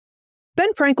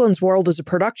Ben Franklin's World is a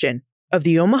production of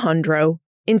the Omohundro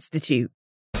Institute.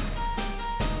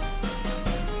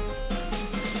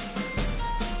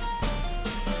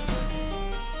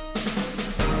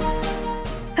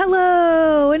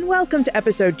 Hello, and welcome to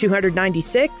episode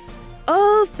 296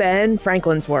 of Ben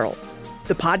Franklin's World,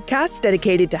 the podcast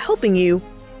dedicated to helping you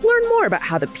learn more about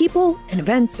how the people and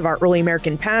events of our early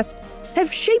American past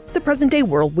have shaped the present-day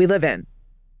world we live in.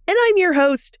 And I'm your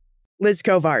host, Liz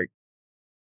Covart.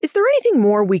 Is there anything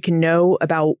more we can know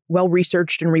about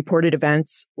well-researched and reported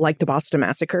events like the Boston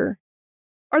Massacre?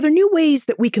 Are there new ways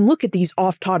that we can look at these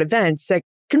oft-taught events that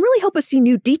can really help us see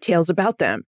new details about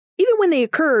them, even when they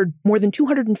occurred more than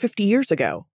 250 years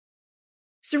ago?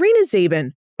 Serena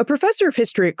Zabin, a professor of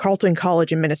history at Carleton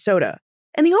College in Minnesota,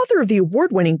 and the author of the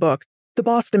award-winning book, The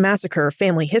Boston Massacre: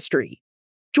 Family History,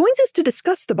 joins us to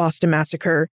discuss the Boston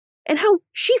Massacre and how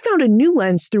she found a new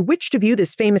lens through which to view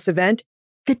this famous event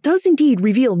that does indeed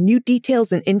reveal new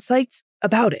details and insights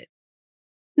about it.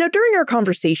 Now, during our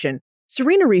conversation,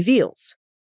 Serena reveals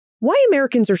why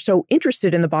Americans are so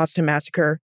interested in the Boston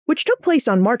Massacre, which took place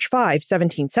on March 5,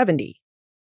 1770,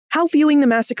 how viewing the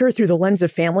massacre through the lens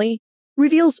of family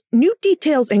reveals new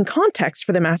details and context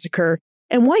for the massacre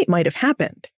and why it might have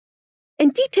happened,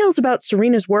 and details about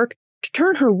Serena's work to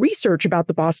turn her research about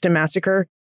the Boston Massacre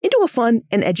into a fun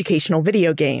and educational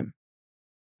video game.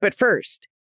 But first,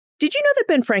 did you know that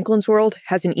Ben Franklin's World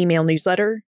has an email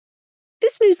newsletter?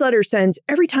 This newsletter sends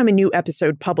every time a new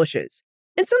episode publishes,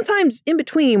 and sometimes in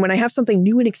between when I have something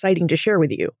new and exciting to share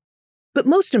with you. But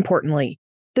most importantly,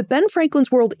 the Ben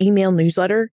Franklin's World email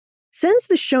newsletter sends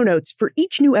the show notes for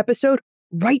each new episode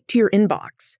right to your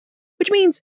inbox, which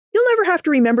means you'll never have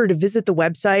to remember to visit the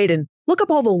website and look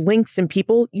up all the links and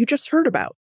people you just heard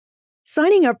about.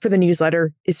 Signing up for the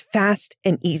newsletter is fast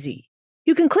and easy.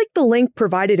 You can click the link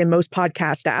provided in most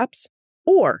podcast apps,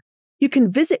 or you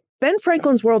can visit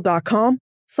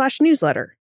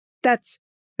benfranklinsworld.com/newsletter. That's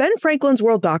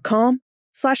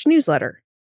benfranklinsworld.com/newsletter.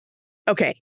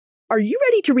 Okay, are you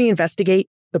ready to reinvestigate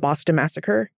the Boston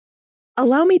Massacre?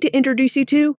 Allow me to introduce you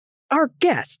to our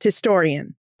guest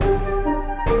historian.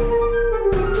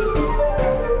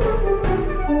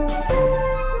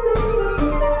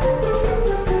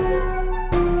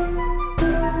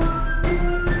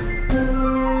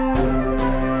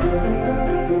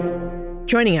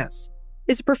 Joining us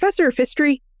is a professor of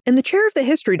history and the chair of the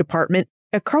history department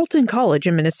at Carleton College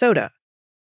in Minnesota.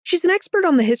 She's an expert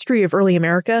on the history of early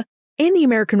America and the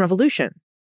American Revolution.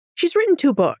 She's written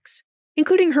 2 books,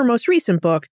 including her most recent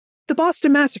book, The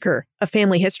Boston Massacre: A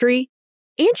Family History,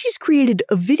 and she's created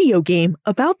a video game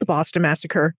about the Boston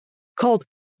Massacre called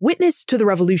Witness to the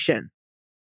Revolution.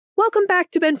 Welcome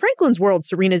back to Ben Franklin's World,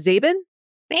 Serena Zabin.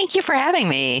 Thank you for having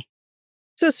me.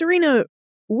 So, Serena,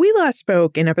 we last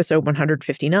spoke in episode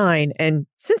 159, and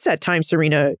since that time,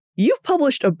 Serena, you've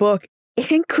published a book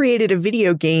and created a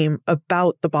video game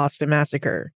about the Boston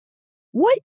Massacre.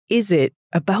 What is it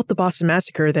about the Boston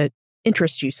Massacre that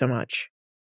interests you so much?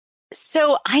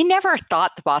 So I never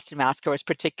thought the Boston Massacre was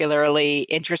particularly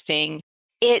interesting.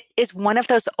 It is one of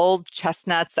those old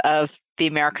chestnuts of the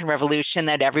American Revolution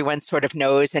that everyone sort of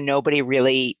knows and nobody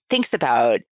really thinks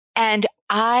about. And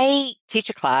I teach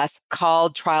a class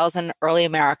called Trials in Early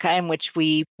America, in which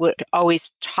we would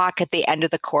always talk at the end of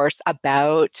the course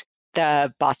about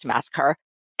the Boston Massacre.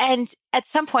 And at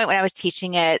some point when I was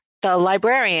teaching it, the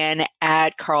librarian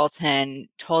at Carleton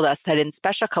told us that in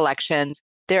special collections,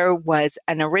 there was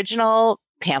an original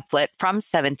pamphlet from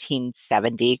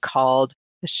 1770 called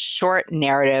The Short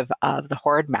Narrative of the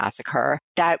Horrid Massacre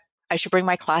that I should bring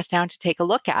my class down to take a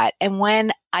look at. And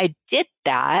when I did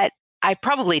that, I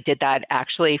probably did that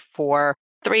actually for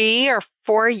 3 or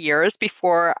 4 years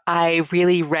before I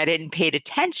really read it and paid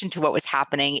attention to what was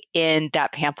happening in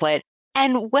that pamphlet.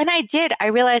 And when I did, I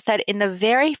realized that in the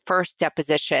very first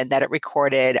deposition that it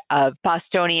recorded of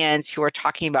Bostonians who were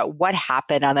talking about what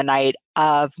happened on the night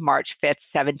of March 5th,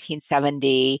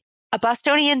 1770, a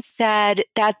Bostonian said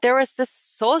that there was this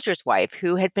soldier's wife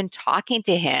who had been talking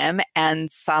to him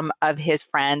and some of his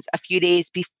friends a few days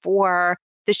before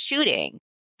the shooting.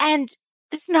 And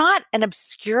it's not an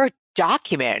obscure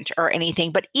document or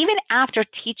anything, but even after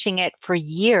teaching it for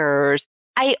years,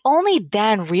 I only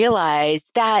then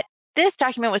realized that this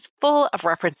document was full of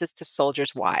references to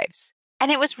soldiers' wives.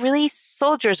 And it was really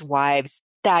soldiers' wives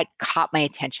that caught my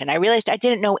attention. I realized I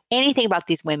didn't know anything about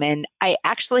these women. I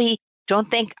actually don't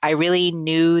think I really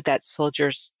knew that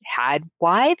soldiers had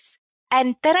wives.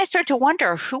 And then I started to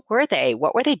wonder, who were they?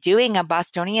 What were they doing at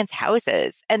Bostonians'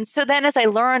 houses? And so then as I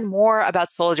learned more about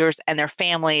soldiers and their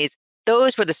families,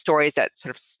 those were the stories that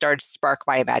sort of started to spark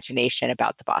my imagination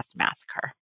about the Boston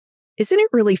Massacre. isn't it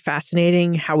really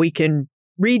fascinating how we can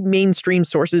read mainstream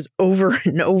sources over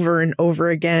and over and over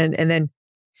again and then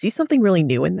see something really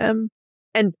new in them?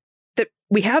 And that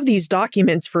we have these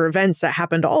documents for events that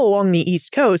happened all along the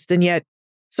East Coast, and yet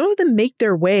some of them make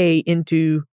their way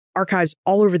into archives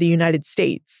all over the United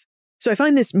States. So I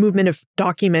find this movement of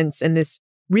documents and this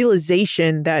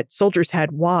realization that soldiers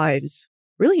had wives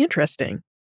really interesting.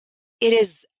 It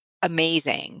is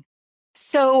amazing.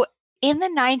 So in the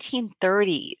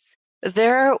 1930s,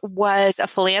 there was a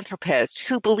philanthropist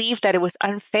who believed that it was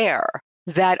unfair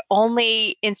that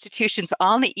only institutions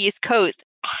on the East Coast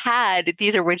had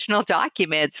these original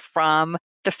documents from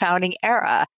the founding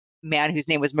era, a man whose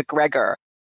name was McGregor.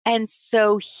 And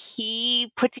so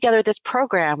he put together this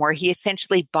program where he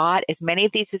essentially bought as many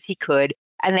of these as he could,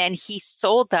 and then he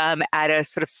sold them at a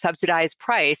sort of subsidized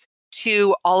price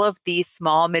to all of these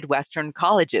small Midwestern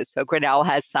colleges. So Grinnell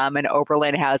has some and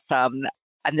Oberlin has some.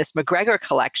 And this McGregor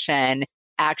collection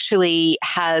actually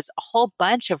has a whole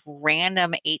bunch of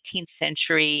random 18th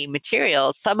century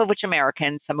materials, some of which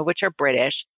American, some of which are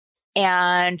British.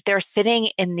 And they're sitting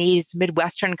in these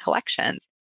Midwestern collections.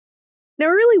 Now,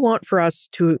 I really want for us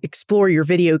to explore your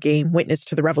video game, Witness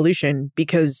to the Revolution,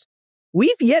 because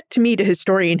we've yet to meet a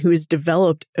historian who has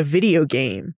developed a video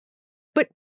game. But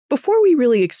before we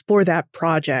really explore that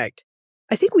project,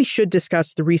 I think we should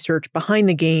discuss the research behind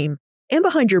the game and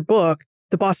behind your book,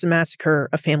 The Boston Massacre,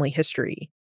 A Family History.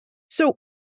 So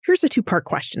here's a two-part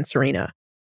question, Serena.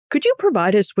 Could you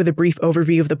provide us with a brief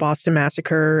overview of the Boston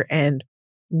Massacre and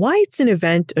why it's an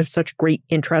event of such great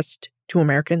interest to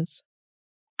Americans?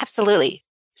 Absolutely.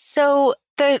 So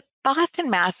the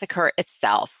Boston Massacre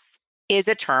itself is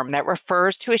a term that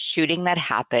refers to a shooting that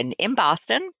happened in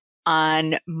Boston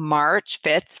on March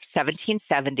 5th,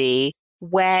 1770,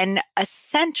 when a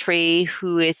sentry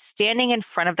who is standing in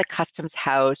front of the customs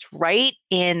house right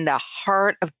in the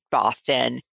heart of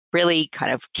Boston, really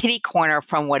kind of kitty corner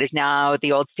from what is now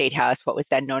the old State House, what was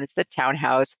then known as the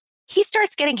Townhouse, he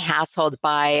starts getting hassled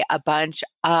by a bunch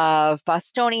of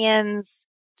Bostonians.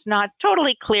 It's not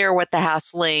totally clear what the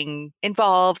hassling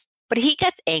involves, but he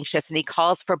gets anxious and he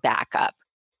calls for backup.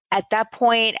 At that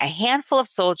point, a handful of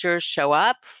soldiers show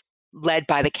up, led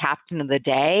by the captain of the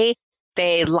day.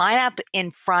 They line up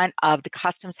in front of the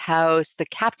customs house. The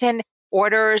captain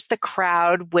orders the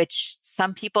crowd, which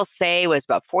some people say was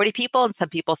about 40 people and some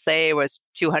people say it was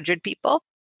 200 people.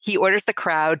 He orders the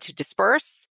crowd to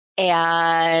disperse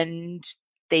and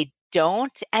they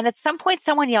don't. And at some point,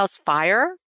 someone yells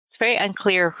fire. It's very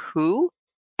unclear who.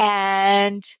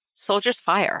 And soldiers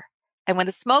fire. And when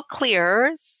the smoke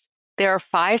clears, there are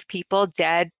 5 people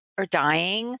dead or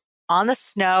dying on the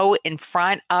snow in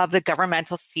front of the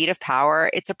governmental seat of power.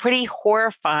 It's a pretty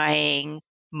horrifying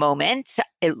moment.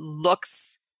 It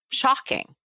looks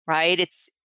shocking, right? It's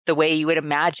the way you would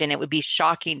imagine it would be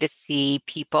shocking to see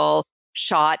people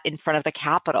shot in front of the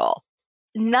Capitol.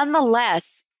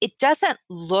 Nonetheless, it doesn't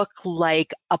look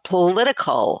like a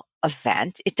political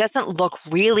event. It doesn't look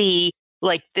really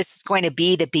like this is going to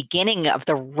be the beginning of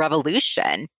the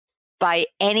revolution by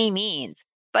any means.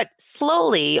 But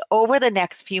slowly over the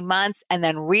next few months and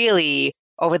then really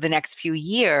over the next few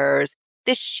years,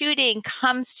 this shooting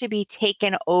comes to be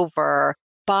taken over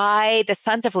by the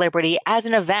Sons of Liberty as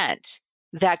an event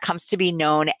that comes to be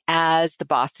known as the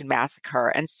Boston Massacre.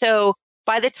 And so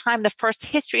by the time the first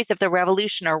histories of the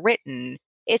revolution are written,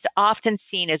 it's often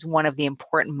seen as one of the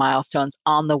important milestones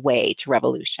on the way to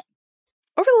revolution.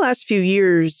 Over the last few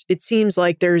years, it seems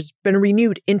like there's been a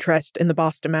renewed interest in the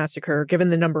Boston Massacre, given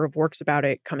the number of works about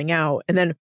it coming out. And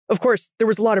then, of course, there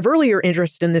was a lot of earlier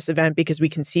interest in this event because we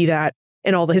can see that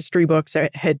in all the history books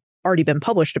that had already been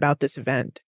published about this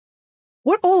event.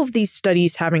 What all of these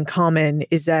studies have in common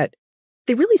is that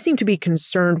they really seem to be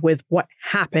concerned with what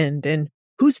happened and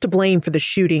who's to blame for the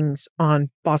shootings on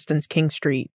Boston's King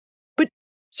Street. But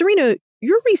Serena,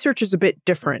 your research is a bit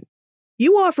different.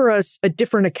 You offer us a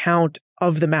different account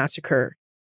of the massacre.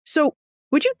 So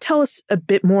would you tell us a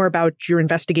bit more about your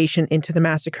investigation into the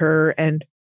massacre and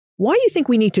why you think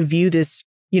we need to view this,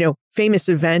 famous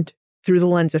event through the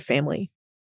lens of family?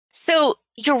 So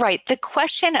you're right. The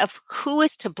question of who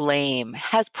is to blame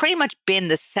has pretty much been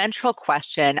the central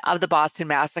question of the Boston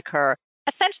Massacre,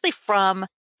 essentially from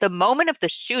the moment of the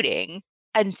shooting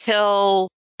until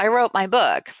I wrote my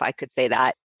book, if I could say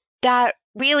that. That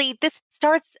really, this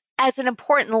starts as an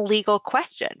important legal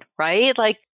question, right?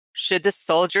 Like, should the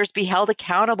soldiers be held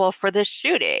accountable for this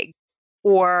shooting?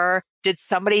 Or did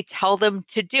somebody tell them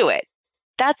to do it?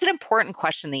 That's an important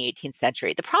question in the 18th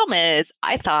century. The problem is,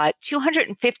 I thought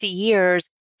 250 years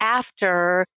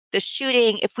after the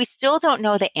shooting, if we still don't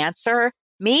know the answer,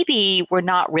 maybe we're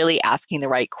not really asking the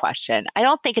right question. I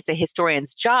don't think it's a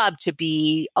historian's job to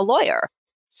be a lawyer.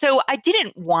 So I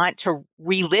didn't want to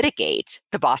relitigate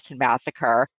the Boston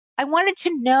Massacre. I wanted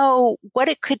to know what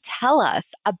it could tell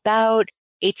us about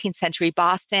 18th century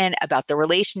Boston, about the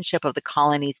relationship of the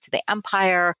colonies to the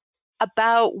empire,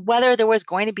 about whether there was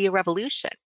going to be a revolution.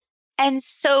 And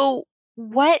so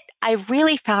what I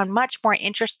really found much more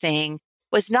interesting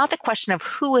was not the question of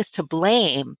who was to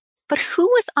blame, but who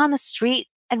was on the street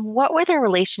and what were their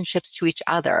relationships to each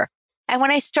other. And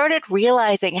when I started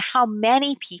realizing how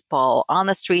many people on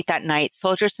the street that night,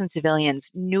 soldiers and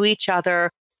civilians, knew each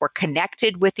other, were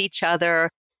connected with each other,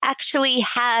 actually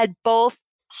had both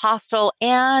hostile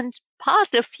and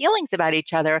positive feelings about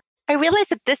each other, I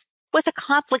realized that this was a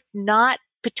conflict not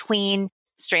between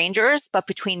strangers, but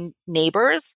between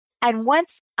neighbors. And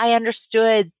once I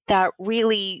understood that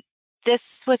really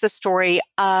this was a story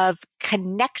of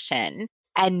connection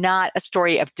and not a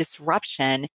story of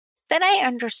disruption, then I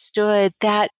understood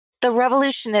that the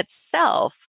revolution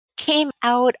itself came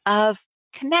out of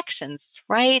connections,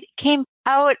 right? It came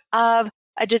out of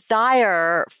a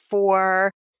desire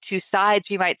for two sides,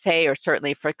 we might say, or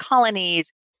certainly for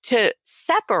colonies to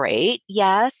separate,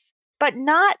 yes, but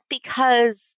not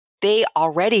because they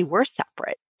already were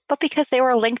separate, but because they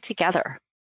were linked together.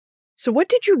 So what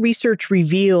did your research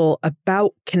reveal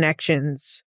about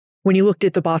connections when you looked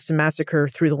at the Boston Massacre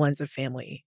through the lens of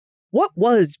family? What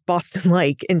was Boston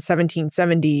like in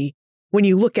 1770 when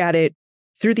you look at it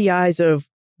through the eyes of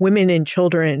women and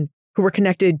children who were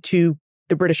connected to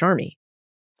the British Army?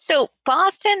 So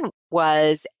Boston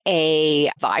was a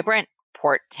vibrant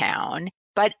port town,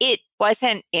 but it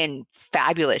wasn't in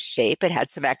fabulous shape. It had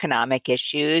some economic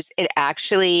issues. It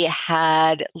actually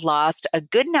had lost a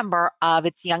good number of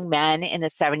its young men in the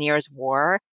 7 Years'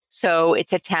 War. So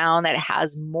it's a town that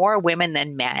has more women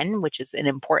than men, which is an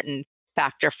important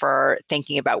factor for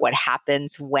thinking about what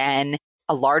happens when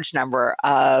a large number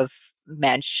of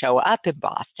men show up in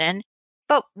Boston.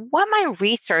 But what my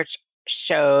research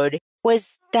showed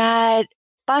was that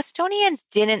Bostonians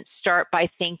didn't start by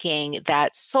thinking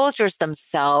that soldiers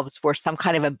themselves were some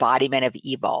kind of embodiment of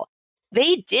evil.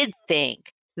 They did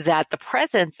think that the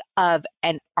presence of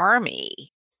an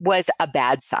army was a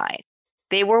bad sign.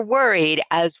 They were worried,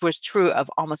 as was true of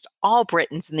almost all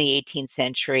Britons in the 18th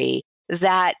century,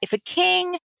 that if a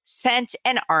king sent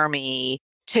an army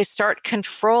to start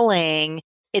controlling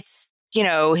its,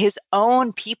 his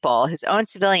own people, his own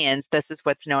civilians, this is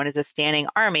what's known as a standing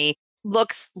army,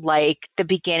 looks like the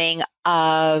beginning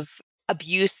of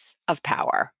abuse of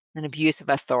power and abuse of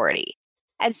authority.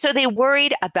 And so they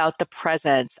worried about the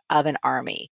presence of an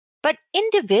army. But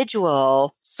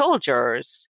individual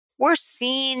soldiers were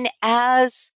seen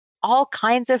as all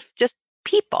kinds of just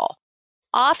people,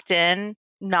 often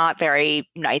not very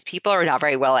nice people or not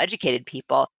very well-educated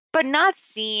people, but not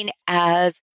seen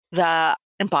as the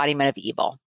embodiment of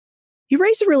evil. You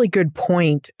raise a really good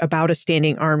point about a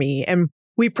standing army, and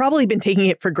we've probably been taking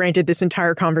it for granted this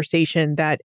entire conversation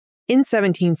that in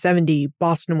 1770,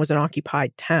 Boston was an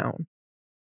occupied town.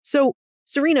 So,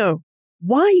 Serena,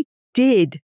 why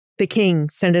did the king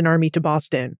send an army to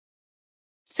Boston?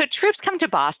 So troops come to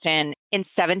Boston in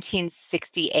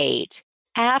 1768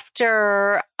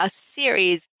 after a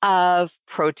series of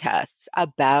protests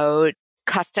about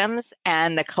customs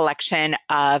and the collection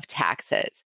of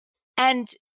taxes. And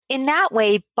in that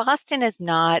way, Boston is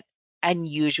not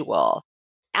unusual.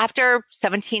 After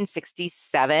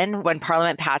 1767, when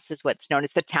Parliament passes what's known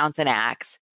as the Townshend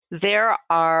Acts, there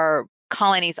are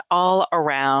colonies all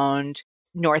around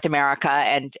North America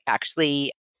and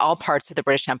actually all parts of the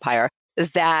British Empire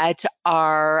that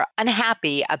are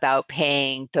unhappy about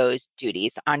paying those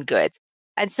duties on goods.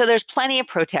 And so there's plenty of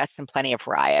protests and plenty of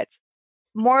riots.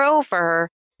 Moreover,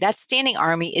 that standing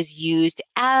army is used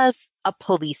as a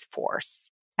police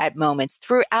force at moments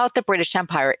throughout the British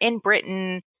Empire, in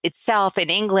Britain itself, in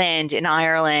England, in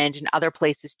Ireland, and other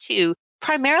places too,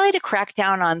 primarily to crack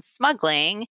down on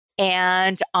smuggling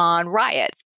and on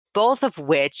riots, both of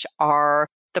which are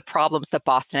the problems that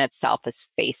Boston itself is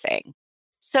facing.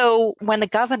 So when the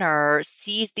governor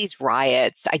sees these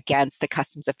riots against the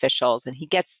customs officials and he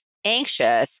gets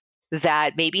anxious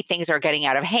that maybe things are getting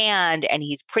out of hand and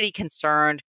he's pretty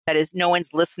concerned that no one's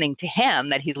listening to him,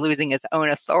 that he's losing his own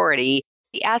authority,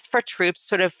 he asks for troops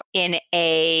sort of in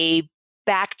a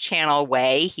back channel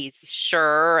way. He's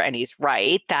sure and he's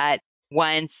right that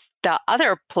once the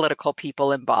other political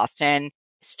people in Boston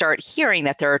start hearing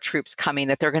that there are troops coming,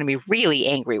 that they're going to be really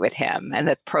angry with him and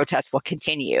that protests will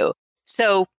continue.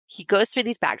 So he goes through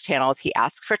these back channels, he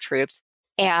asks for troops,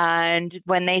 and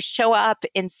when they show up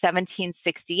in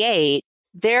 1768,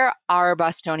 there are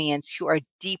Bostonians who are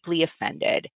deeply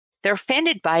offended. They're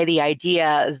offended by the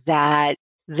idea that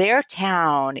their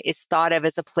town is thought of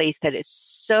as a place that is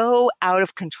so out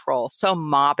of control, so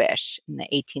mobbish in the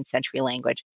 18th century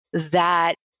language,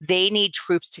 that they need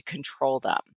troops to control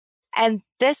them. And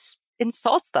this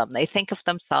insults them. They think of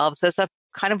themselves as a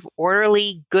kind of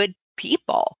orderly, good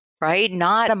people, right?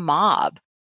 Not a mob.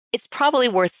 It's probably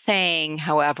worth saying,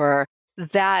 however,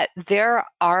 that there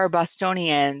are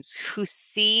Bostonians who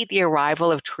see the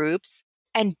arrival of troops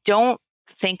and don't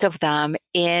think of them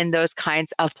in those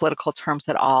kinds of political terms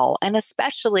at all. And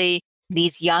especially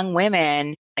these young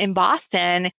women in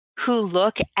Boston who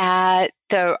look at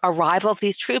the arrival of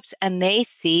these troops and they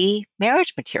see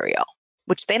marriage material,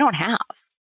 which they don't have.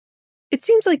 It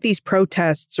seems like these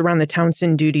protests around the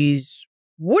Townshend duties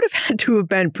would have had to have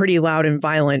been pretty loud and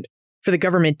violent for the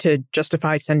government to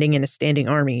justify sending in a standing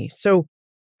army. So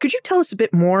could you tell us a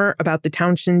bit more about the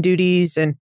Townshend duties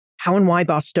and how and why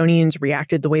Bostonians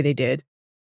reacted the way they did?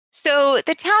 So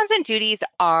the Townshend duties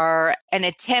are an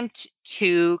attempt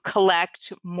to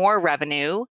collect more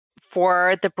revenue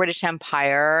for the British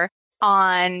Empire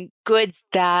on goods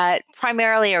that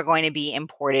primarily are going to be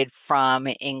imported from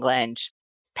England: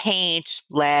 paint,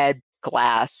 lead,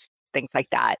 glass, things like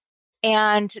that.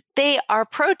 And they are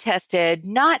protested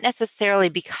not necessarily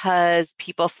because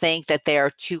people think that they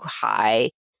are too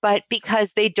high, but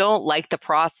because they don't like the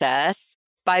process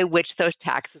by which those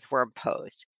taxes were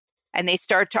imposed. And they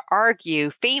start to argue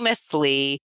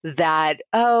famously that,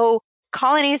 oh,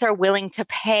 colonies are willing to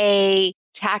pay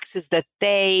taxes that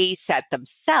they set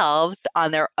themselves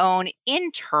on their own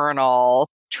internal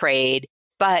trade,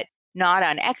 but not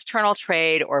on external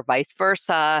trade or vice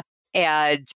versa.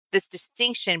 And this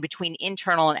distinction between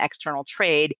internal and external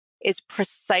trade is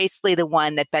precisely the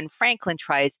one that Ben Franklin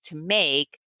tries to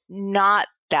make, not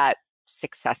that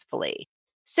successfully.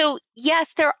 So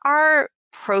yes, there are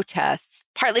protests,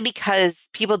 partly because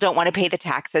people don't want to pay the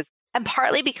taxes, and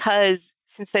partly because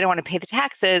since they don't want to pay the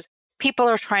taxes, people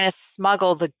are trying to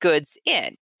smuggle the goods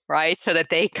in, right? So that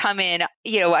they come in,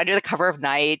 under the cover of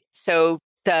night, so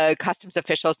the customs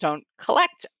officials don't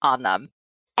collect on them.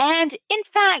 And in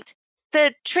fact,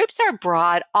 the troops are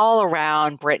brought all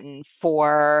around Britain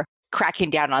for cracking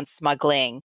down on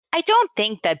smuggling. I don't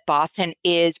think that Boston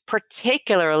is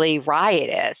particularly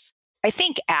riotous. I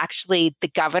think actually the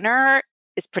governor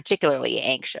is particularly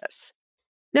anxious.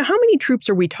 Now, how many troops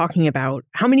are we talking about?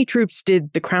 How many troops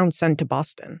did the Crown send to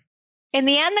Boston? In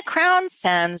the end, the Crown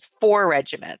sends 4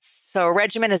 regiments. So a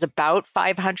regiment is about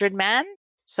 500 men.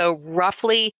 So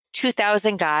roughly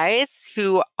 2,000 guys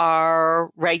who are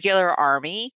regular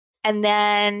army. And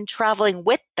then traveling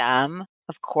with them,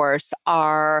 of course,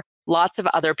 are lots of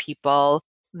other people,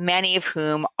 many of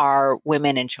whom are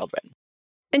women and children.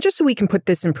 And just so we can put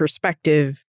this in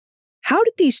perspective, how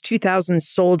did these 2,000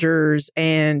 soldiers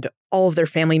and all of their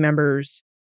family members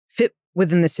fit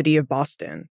within the city of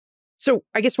Boston? So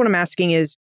I guess what I'm asking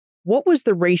is, what was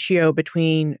the ratio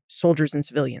between soldiers and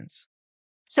civilians?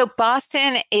 So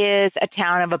Boston is a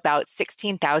town of about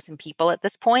 16,000 people at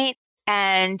this point,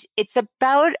 and it's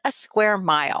about a square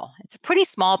mile. It's a pretty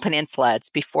small peninsula. It's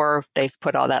before they've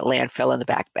put all that landfill in the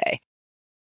Back Bay.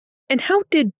 And how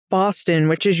did Boston,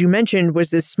 which as you mentioned was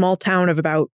this small town of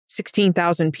about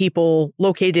 16,000 people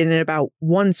located in about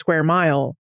 1 square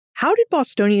mile, how did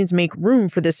Bostonians make room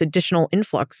for this additional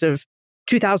influx of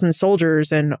 2,000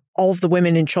 soldiers and all of the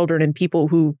women and children and people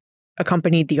who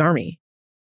accompanied the army?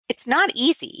 It's not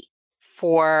easy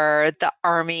for the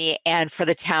army and for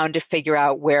the town to figure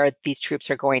out where these troops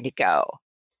are going to go.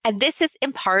 And this is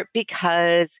in part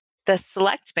because the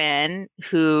selectmen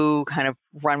who kind of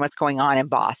run what's going on in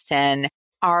Boston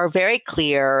are very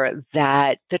clear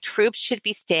that the troops should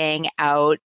be staying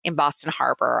out in Boston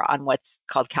Harbor on what's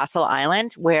called Castle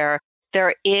Island, where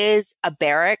there is a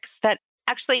barracks that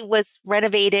actually was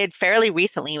renovated fairly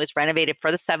recently. It was renovated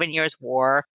for the 7 Years'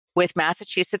 War with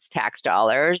Massachusetts tax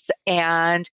dollars.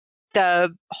 And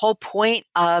the whole point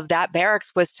of that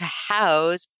barracks was to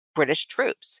house British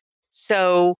troops.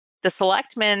 So the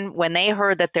selectmen, when they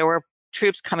heard that there were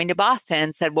troops coming to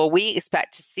Boston, said, well, we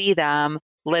expect to see them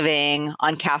living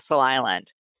on Castle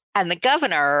Island. And the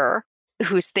governor,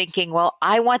 who's thinking, well,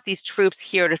 I want these troops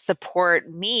here to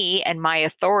support me and my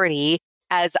authority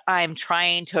as I'm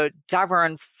trying to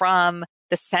govern from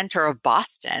the center of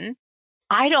Boston.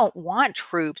 I don't want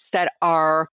troops that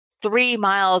are 3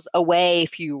 miles away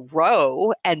if you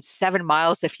row and 7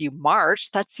 miles if you march.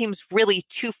 That seems really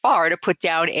too far to put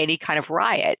down any kind of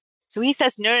riot. So he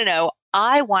says, no,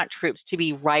 I want troops to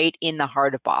be right in the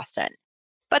heart of Boston.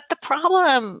 But the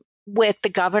problem with the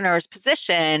governor's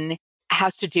position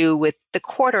has to do with the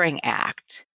Quartering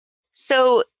Act.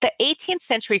 So the 18th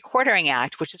Century Quartering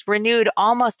Act, which is renewed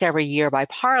almost every year by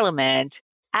Parliament,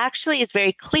 actually is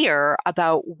very clear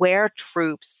about where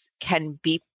troops can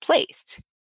be placed.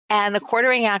 And the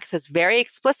Quartering Act says very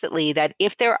explicitly that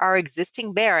if there are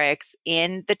existing barracks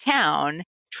in the town,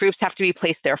 troops have to be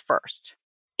placed there first.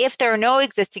 If there are no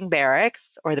existing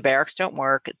barracks or the barracks don't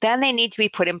work, then they need to be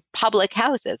put in public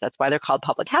houses. That's why they're called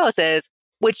public houses,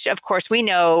 which of course we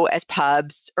know as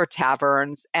pubs or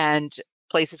taverns and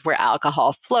places where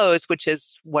alcohol flows, which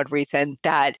is one reason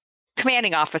that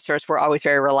commanding officers were always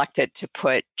very reluctant to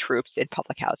put troops in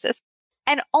public houses.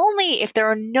 And only if there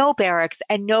are no barracks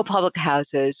and no public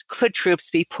houses could troops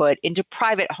be put into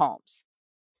private homes.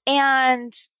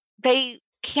 And they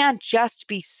can't just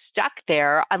be stuck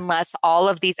there unless all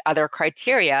of these other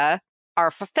criteria are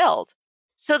fulfilled.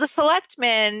 So the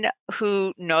selectmen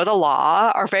who know the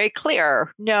law are very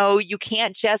clear. No, you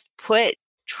can't just put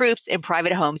troops in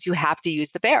private homes. You have to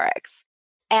use the barracks.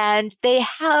 And they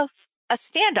have a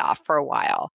standoff for a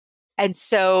while. And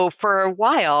so for a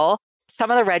while,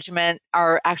 some of the regiment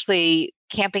are actually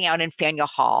camping out in Faneuil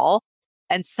Hall,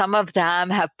 and some of them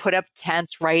have put up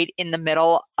tents right in the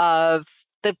middle of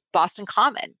the Boston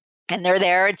Common. And they're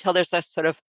there until there's a sort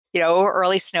of,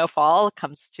 early snowfall. It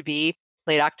comes to be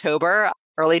late October,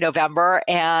 early November,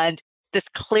 and this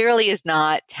clearly is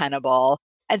not tenable.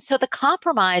 And so the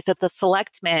compromise that the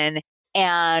selectmen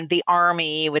and the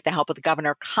army, with the help of the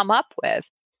governor, come up with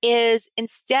is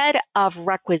instead of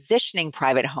requisitioning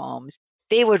private homes,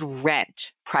 they would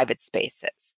rent private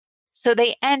spaces. So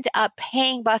they end up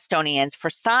paying Bostonians for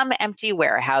some empty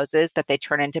warehouses that they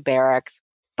turn into barracks,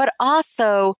 but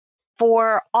also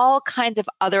for all kinds of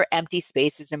other empty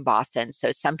spaces in Boston.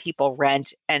 So some people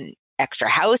rent an extra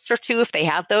house or two if they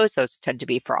have those. Those tend to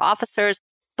be for officers.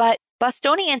 But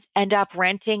Bostonians end up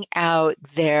renting out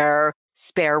their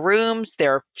spare rooms,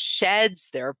 their sheds,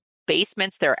 their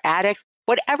basements, their attics,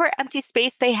 whatever empty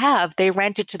space they have, they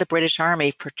rent it to the British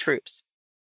Army for troops.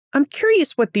 I'm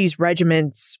curious what these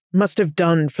regiments must have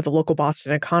done for the local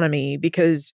Boston economy,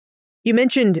 because you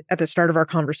mentioned at the start of our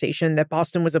conversation that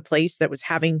Boston was a place that was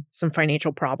having some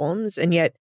financial problems, and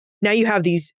yet now you have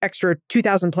these extra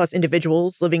 2,000 plus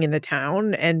individuals living in the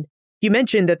town, and you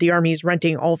mentioned that the Army is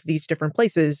renting all of these different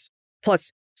places,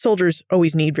 plus soldiers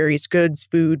always need various goods,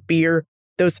 food, beer,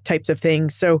 those types of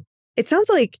things. So it sounds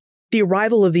like the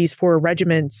arrival of these four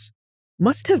regiments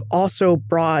must have also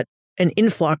brought an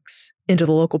influx into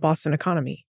the local Boston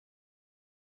economy.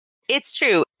 It's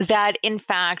true that, in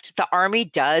fact, the Army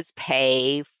does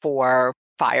pay for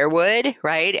firewood,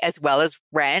 right, as well as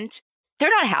rent. They're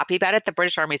not happy about it. The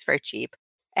British Army is very cheap.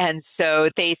 And so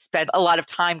they spend a lot of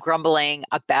time grumbling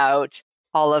about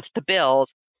all of the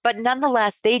bills. But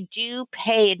nonetheless, they do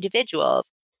pay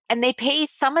individuals. And they pay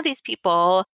some of these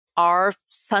people are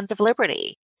Sons of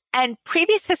Liberty. And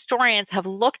previous historians have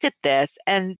looked at this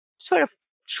and sort of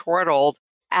chortled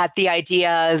at the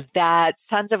idea that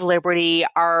Sons of Liberty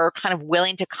are kind of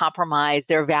willing to compromise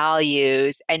their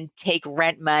values and take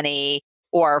rent money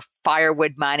or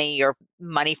firewood money or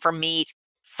money for meat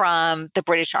from the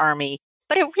British Army.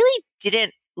 But it really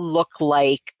didn't look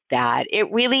like that. It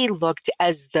really looked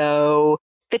as though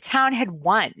the town had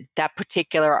won that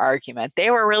particular argument.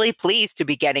 They were really pleased to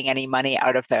be getting any money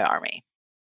out of the Army.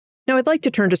 Now, I'd like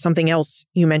to turn to something else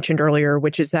you mentioned earlier,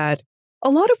 which is that a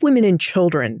lot of women and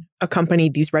children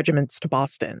accompanied these regiments to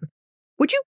Boston.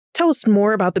 Would you tell us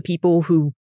more about the people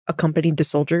who accompanied the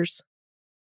soldiers?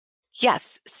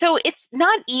 Yes. So it's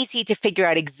not easy to figure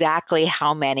out exactly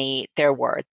how many there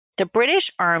were. The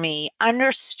British Army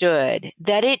understood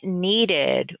that it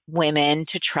needed women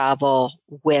to travel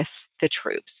with the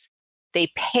troops.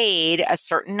 They paid a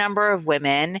certain number of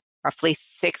women, roughly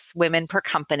 6 women per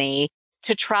company,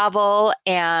 to travel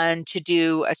and to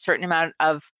do a certain amount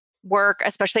of work,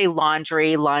 especially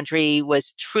laundry. Laundry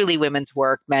was truly women's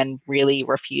work. Men really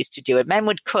refused to do it. Men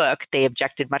would cook. They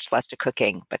objected much less to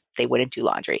cooking, but they wouldn't do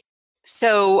laundry.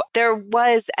 So there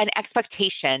was an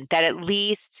expectation that at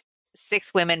least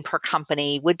 6 women per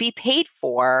company would be paid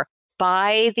for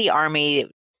by the Army.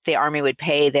 The Army would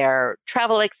pay their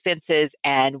travel expenses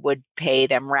and would pay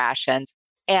them rations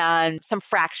and some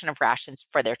fraction of rations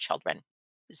for their children.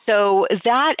 So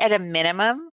that at a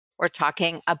minimum, we're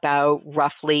talking about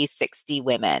roughly 60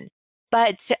 women.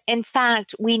 But in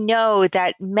fact, we know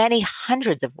that many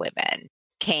hundreds of women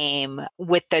came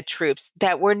with the troops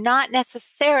that were not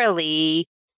necessarily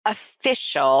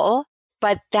official,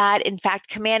 but that in fact,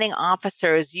 commanding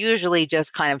officers usually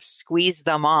just kind of squeezed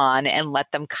them on and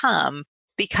let them come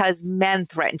because men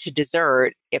threatened to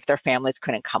desert if their families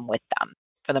couldn't come with them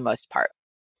for the most part.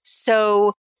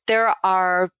 So there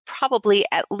are probably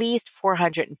at least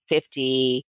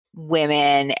 450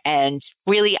 women and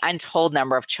really untold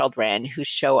number of children who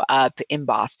show up in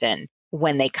Boston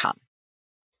when they come.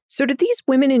 So did these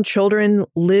women and children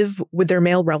live with their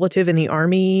male relative in the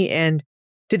Army? And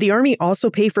did the Army also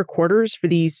pay for quarters for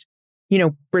these,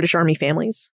 British Army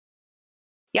families?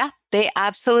 Yeah, they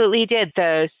absolutely did.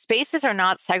 The spaces are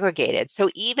not segregated. So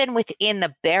even within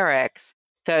the barracks,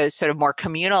 the sort of more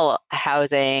communal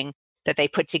housing that they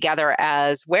put together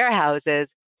as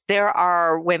warehouses, there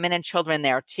are women and children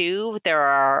there too. There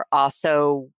are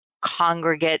also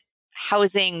congregate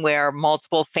housing where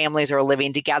multiple families are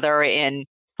living together in,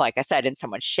 like I said, in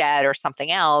someone's shed or something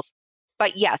else.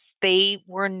 But yes, they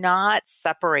were not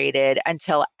separated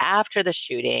until after the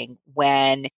shooting,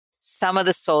 when some of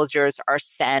the soldiers are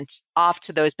sent off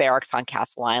to those barracks on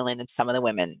Castle Island and some of the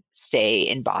women stay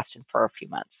in Boston for a few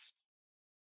months.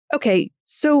 Okay,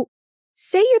 so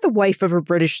say you're the wife of a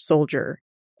British soldier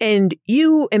and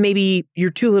you and maybe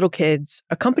your 2 little kids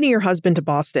accompany your husband to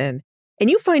Boston, and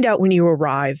you find out when you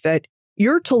arrive that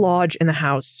you're to lodge in the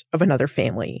house of another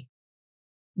family.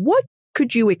 What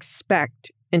could you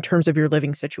expect in terms of your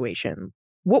living situation?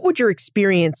 What would your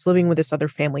experience living with this other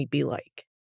family be like?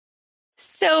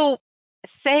 So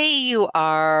say you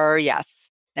are,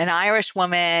 yes, an Irish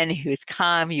woman who's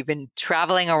come, you've been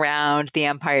traveling around the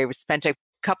empire, you've spent a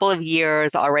couple of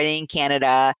years already in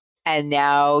Canada, and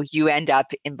now you end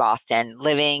up in Boston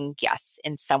living, yes,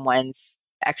 in someone's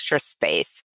extra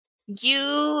space.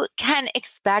 You can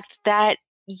expect that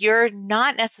you're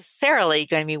not necessarily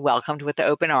going to be welcomed with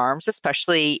open arms,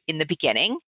 especially in the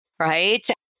beginning, right?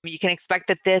 You can expect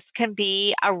that this can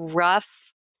be a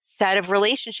rough set of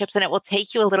relationships and it will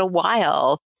take you a little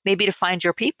while maybe to find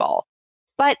your people.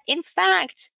 But in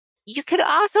fact, you could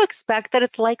also expect that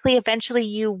it's likely eventually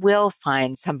you will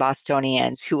find some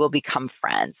Bostonians who will become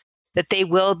friends, that they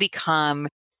will become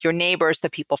your neighbors, the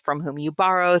people from whom you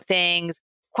borrow things,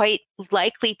 quite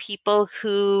likely people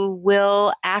who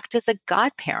will act as a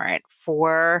godparent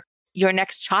for your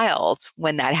next child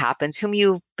when that happens, whom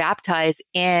you baptize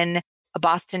in a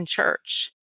Boston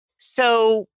church.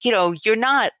 So, you're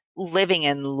not living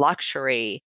in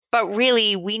luxury, but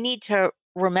really we need to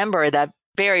remember that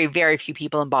very, very few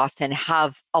people in Boston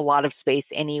have a lot of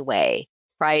space anyway,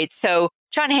 right? So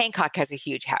John Hancock has a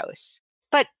huge house,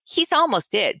 but he's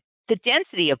almost it. The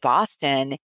density of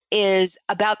Boston is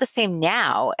about the same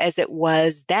now as it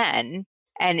was then,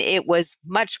 and it was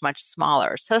much, much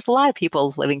smaller. So there's a lot of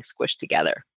people living squished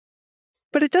together.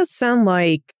 But it does sound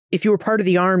like if you were part of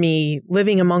the Army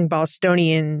living among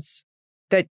Bostonians,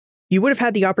 that you would have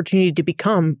had the opportunity to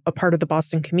become a part of the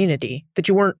Boston community, that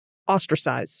you weren't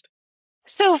ostracized.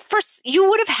 So first, you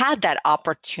would have had that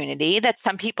opportunity that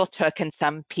some people took and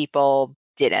some people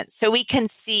didn't. So we can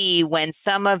see when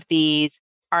some of these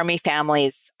Army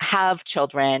families have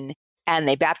children and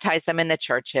they baptize them in the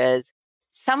churches,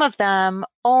 some of them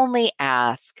only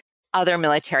ask other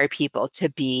military people to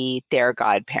be their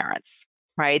godparents,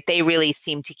 right? They really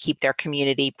seem to keep their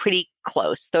community pretty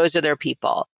close. Those are their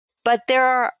people. But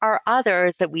there are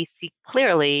others that we see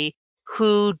clearly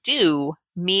who do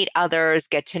meet others,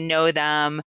 get to know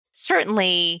them.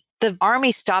 Certainly, the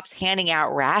Army stops handing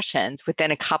out rations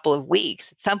within a couple of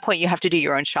weeks. At some point, you have to do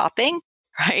your own shopping,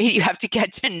 right? You have to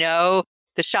get to know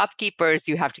the shopkeepers.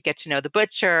 You have to get to know the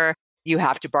butcher. You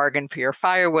have to bargain for your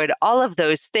firewood. All of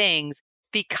those things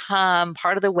become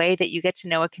part of the way that you get to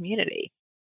know a community.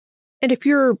 And if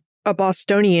you're a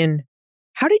Bostonian,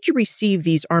 how did you receive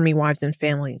these Army wives and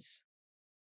families?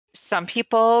 Some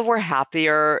people were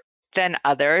happier than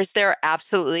others. There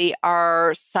absolutely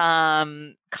are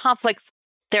some conflicts.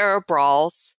 There are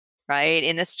brawls, right,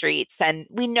 in the streets. And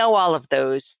we know all of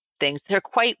those things. They're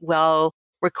quite well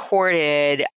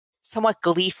recorded, somewhat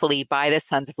gleefully by the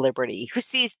Sons of Liberty, who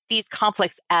sees these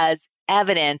conflicts as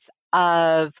evidence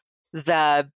of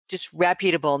the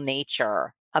disreputable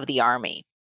nature of the Army.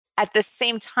 At the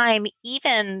same time,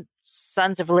 even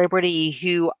Sons of Liberty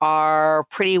who are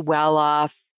pretty well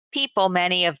off people,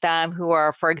 many of them who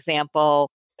are, for example,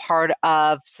 part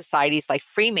of societies like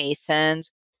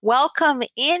Freemasons, welcome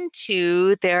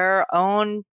into their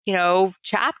own,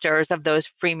 chapters of those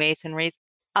Freemasonries,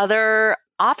 other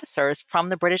officers from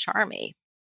the British Army.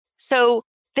 So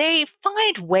they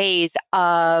find ways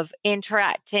of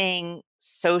interacting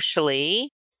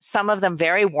socially, some of them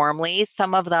very warmly,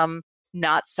 some of them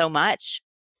not so much.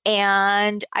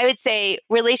 And I would say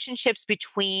relationships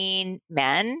between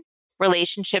men,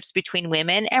 relationships between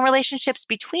women, and relationships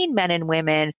between men and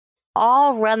women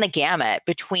all run the gamut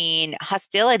between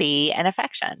hostility and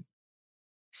affection.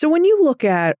 So when you look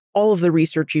at all of the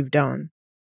research you've done,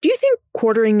 do you think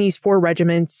quartering these 4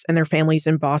 regiments and their families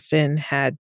in Boston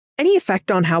had any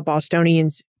effect on how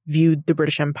Bostonians viewed the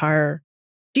British Empire.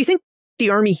 Do you think the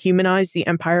army humanized the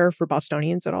empire for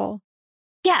Bostonians at all?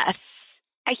 Yes.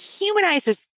 I humanize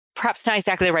is perhaps not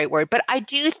exactly the right word, but I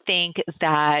do think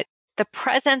that the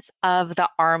presence of the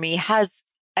army has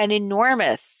an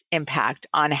enormous impact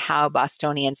on how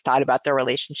Bostonians thought about their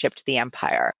relationship to the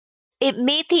empire. It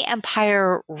made the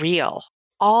empire real,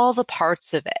 all the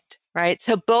parts of it, right?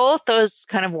 So both those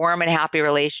kind of warm and happy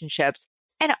relationships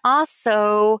and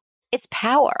also its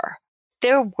power.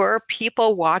 There were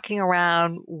people walking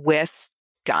around with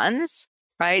guns,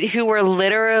 right, who were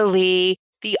literally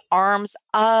the arms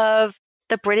of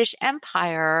the British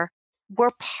Empire,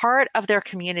 were part of their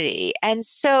community. And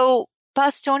so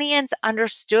Bostonians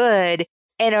understood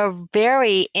in a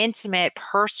very intimate,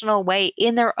 personal way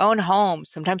in their own homes,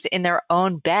 sometimes in their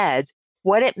own beds,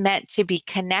 what it meant to be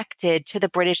connected to the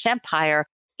British Empire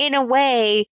in a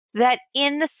way that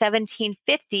in the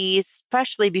 1750s,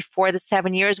 especially before the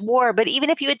 7 Years' War, but even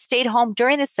if you had stayed home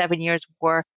during the 7 Years'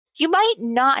 War, you might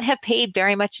not have paid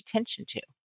very much attention to.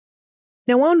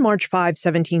 Now, on March 5,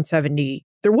 1770,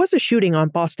 there was a shooting on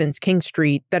Boston's King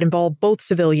Street that involved both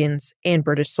civilians and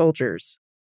British soldiers.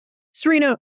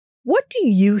 Serena, what do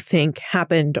you think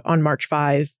happened on March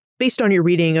 5, based on your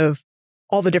reading of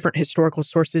all the different historical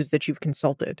sources that you've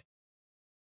consulted?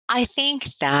 I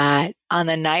think that on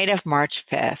the night of March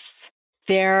 5th,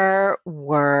 there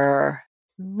were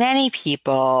many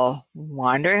people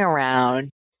wandering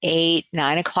around 8,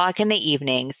 9 o'clock in the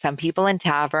evening, some people in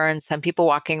taverns, some people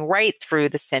walking right through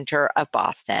the center of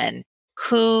Boston,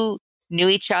 who knew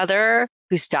each other,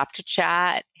 who stopped to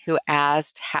chat, who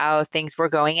asked how things were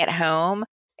going at home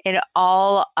in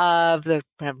all of the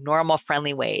kind of normal,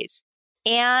 friendly ways.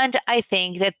 And I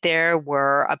think that there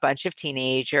were a bunch of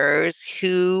teenagers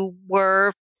who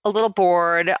were a little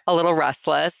bored, a little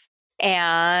restless,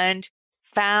 and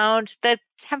found the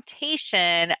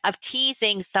temptation of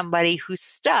teasing somebody who's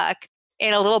stuck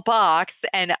in a little box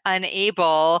and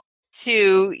unable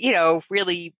to,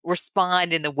 really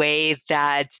respond in the way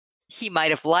that he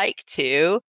might have liked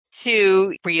to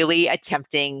really a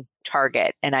tempting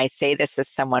target. And I say this as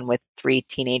someone with 3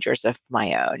 teenagers of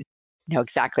my own. Know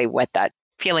exactly what that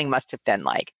feeling must have been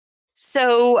like.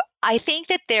 So I think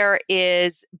that there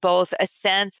is both a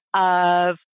sense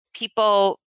of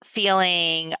people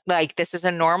feeling like this is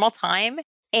a normal time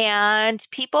and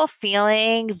people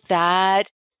feeling that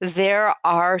there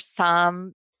are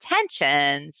some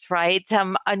tensions, right?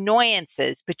 Some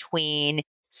annoyances between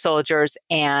soldiers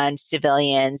and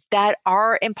civilians that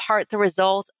are in part the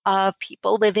result of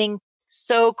people living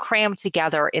so crammed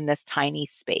together in this tiny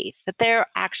space that they're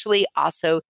actually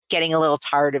also getting a little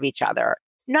tired of each other.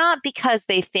 Not because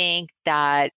they think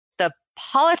that the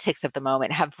politics of the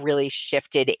moment have really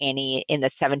shifted any in the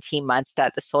 17 months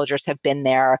that the soldiers have been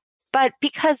there, but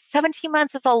because 17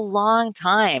 months is a long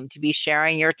time to be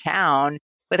sharing your town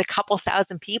with a couple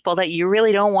thousand people that you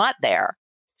really don't want there.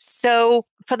 So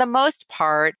for the most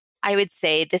part, I would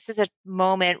say this is a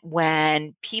moment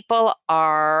when people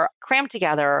are crammed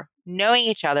together, knowing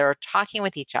each other, talking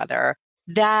with each other,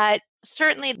 that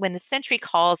certainly when the sentry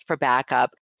calls for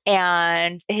backup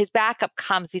and his backup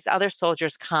comes, these other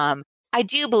soldiers come, I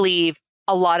do believe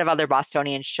a lot of other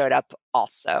Bostonians showed up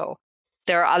also.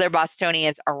 There are other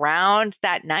Bostonians around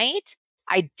that night.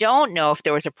 I don't know if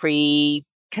there was a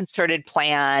pre-concerted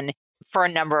plan for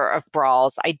a number of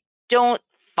brawls. I don't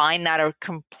find that a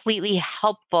completely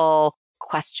helpful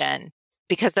question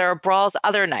because there are brawls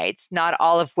other nights, not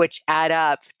all of which add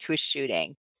up to a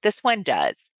shooting. This one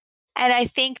does. And I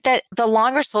think that the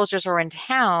longer soldiers are in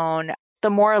town, the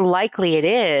more likely it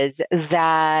is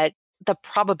that the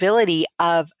probability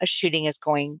of a shooting is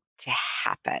going to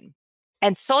happen.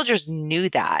 And soldiers knew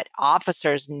that.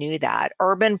 Officers knew that.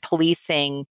 Urban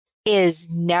policing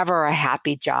is never a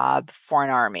happy job for an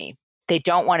army. They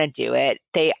don't want to do it.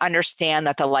 They understand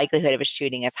that the likelihood of a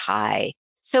shooting is high.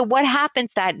 So what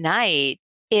happens that night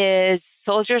is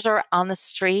soldiers are on the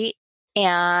street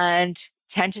and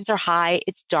tensions are high.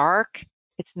 It's dark.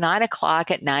 It's 9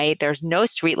 o'clock at night. There's no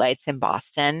streetlights in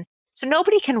Boston. So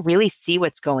nobody can really see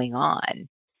what's going on.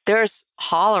 There's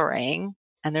hollering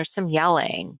and there's some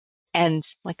yelling. And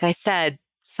like I said,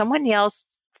 someone yells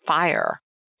fire.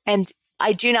 And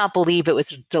I do not believe it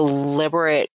was a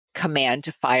deliberate command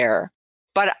to fire.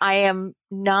 But I am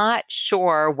not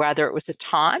sure whether it was a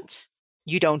taunt,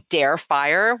 you don't dare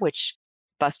fire, which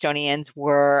Bostonians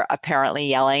were apparently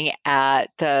yelling at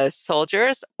the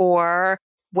soldiers, or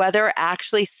whether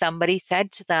actually somebody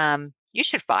said to them, you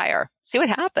should fire, see what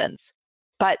happens.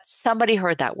 But somebody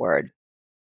heard that word.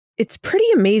 It's pretty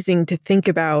amazing to think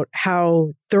about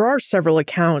how there are several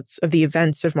accounts of the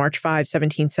events of March 5,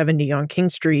 1770 on King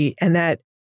Street, and that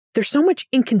there's so much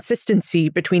inconsistency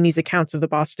between these accounts of the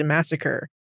Boston Massacre.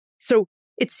 So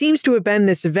it seems to have been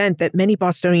this event that many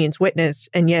Bostonians witnessed,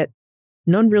 and yet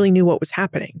none really knew what was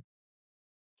happening.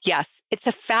 Yes, it's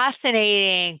a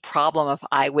fascinating problem of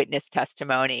eyewitness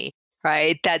testimony,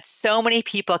 right? That so many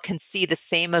people can see the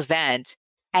same event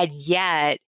and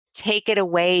yet take it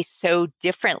away so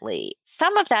differently.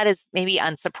 Some of that is maybe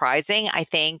unsurprising. I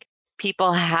think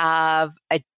people have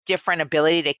a different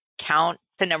ability to count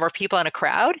the number of people in a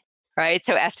crowd, right?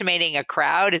 So estimating a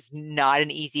crowd is not an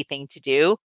easy thing to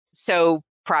do. So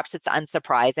perhaps it's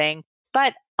unsurprising.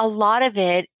 But a lot of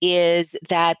it is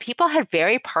that people had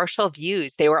very partial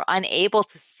views. They were unable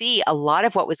to see a lot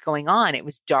of what was going on. It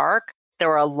was dark. There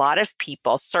were a lot of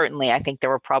people. Certainly, I think there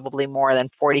were probably more than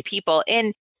 40 people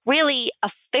in really a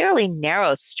fairly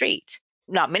narrow street.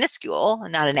 Not minuscule,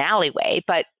 not an alleyway,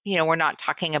 but we're not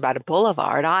talking about a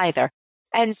boulevard either.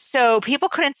 And so people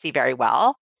couldn't see very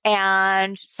well.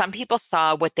 And some people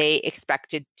saw what they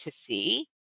expected to see.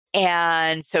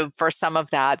 And so for some of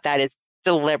that is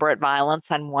deliberate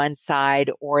violence on one side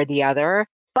or the other.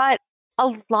 But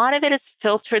a lot of it is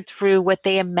filtered through what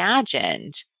they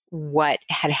imagined what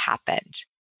had happened.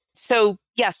 So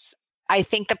yes, I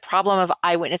think the problem of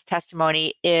eyewitness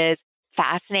testimony is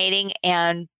fascinating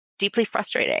and deeply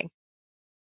frustrating.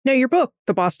 Now, your book,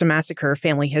 The Boston Massacre: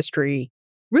 Family History,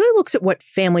 really looks at what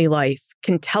family life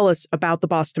can tell us about the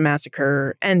Boston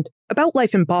Massacre and about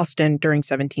life in Boston during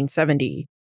 1770.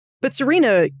 But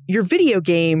Serena, your video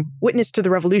game, Witness to the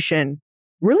Revolution,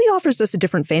 really offers us a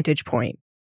different vantage point.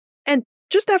 And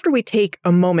just after we take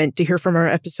a moment to hear from our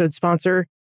episode sponsor,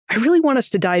 I really want us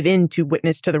to dive into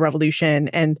Witness to the Revolution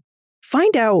and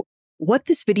find out what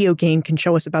this video game can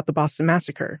show us about the Boston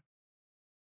Massacre.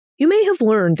 You may have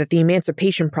learned that the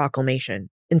Emancipation Proclamation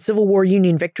and Civil War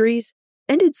Union victories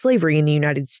ended slavery in the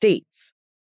United States.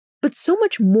 But so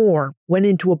much more went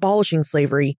into abolishing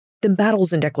slavery than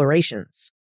battles and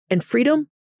declarations. And freedom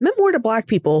meant more to Black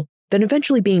people than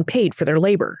eventually being paid for their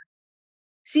labor.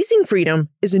 Seizing Freedom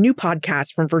is a new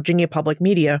podcast from Virginia Public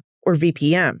Media, or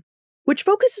VPM, which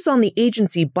focuses on the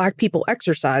agency Black people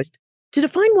exercised to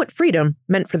define what freedom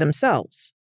meant for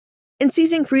themselves. In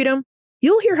Seizing Freedom,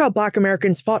 you'll hear how Black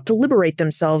Americans fought to liberate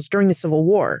themselves during the Civil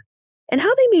War, and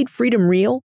how they made freedom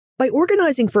real by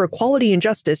organizing for equality and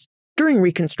justice during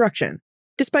Reconstruction,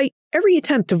 despite every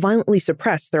attempt to violently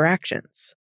suppress their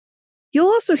actions. You'll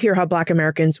also hear how Black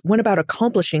Americans went about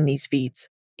accomplishing these feats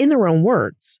in their own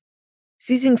words.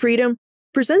 Seizing Freedom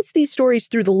presents these stories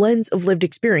through the lens of lived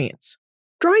experience,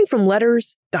 drawing from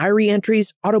letters, diary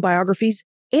entries, autobiographies,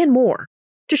 and more,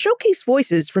 to showcase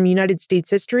voices from United States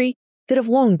history that have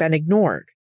long been ignored.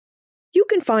 You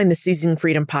can find the Seizing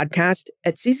Freedom podcast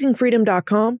at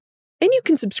seizingfreedom.com, and you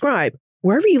can subscribe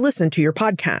wherever you listen to your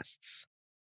podcasts.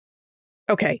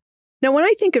 Okay, now when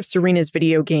I think of Serena's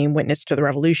video game Witness to the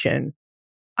Revolution,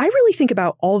 I really think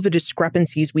about all the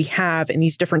discrepancies we have in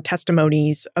these different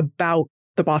testimonies about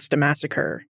the Boston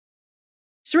Massacre.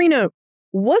 Serena,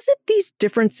 was it these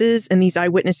differences in these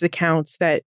eyewitness accounts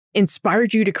that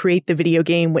inspired you to create the video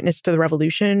game Witness to the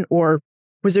Revolution, or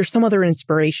was there some other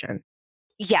inspiration?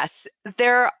 Yes,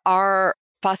 there are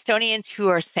Bostonians who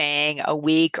are saying a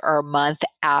week or a month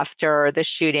after the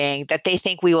shooting that they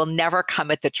think we will never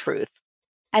come at the truth.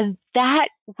 And that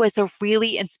was a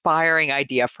really inspiring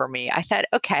idea for me. I thought,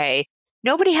 okay,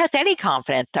 nobody has any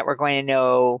confidence that we're going to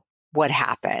know what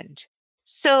happened.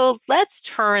 So let's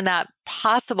turn that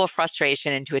possible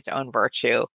frustration into its own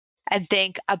virtue and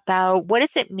think about what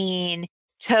does it mean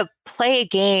to play a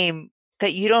game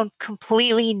that you don't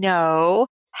completely know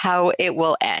how it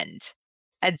will end.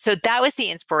 And so that was the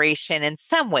inspiration in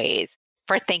some ways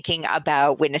for thinking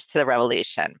about Witness to the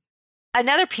Revolution.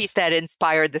 Another piece that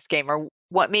inspired this game, or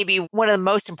what maybe one of the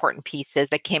most important pieces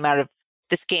that came out of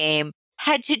this game,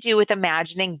 had to do with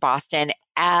imagining Boston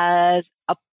as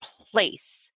a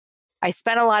place. I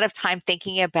spent a lot of time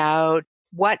thinking about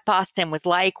what Boston was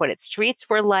like, what its streets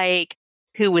were like,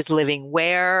 who was living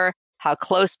where, how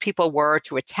close people were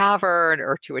to a tavern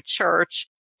or to a church.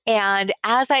 And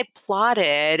as I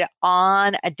plotted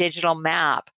on a digital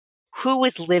map who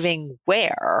was living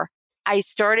where, I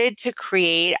started to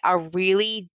create a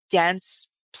really dense,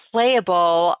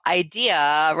 playable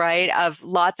idea, right, of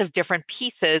lots of different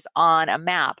pieces on a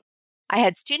map. I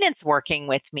had students working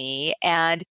with me,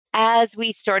 and as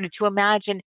we started to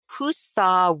imagine who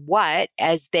saw what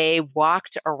as they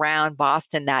walked around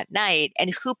Boston that night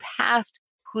and who passed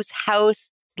whose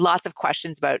house, lots of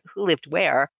questions about who lived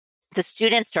where, the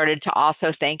students started to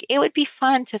also think it would be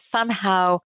fun to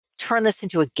somehow turn this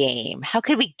into a game. How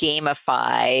could we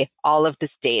gamify all of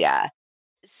this data?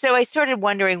 So I started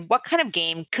wondering what kind of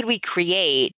game could we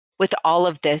create with all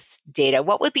of this data?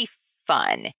 What would be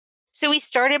fun? So we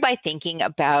started by thinking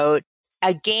about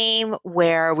a game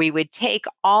where we would take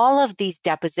all of these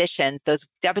depositions, those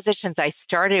depositions I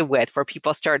started with, where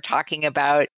people started talking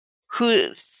about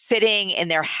who's sitting in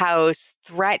their house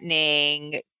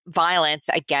threatening violence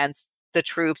against the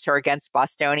troops or against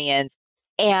Bostonians,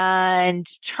 and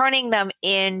turning them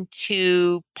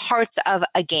into parts of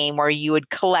a game where you would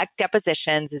collect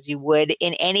depositions as you would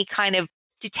in any kind of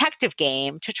detective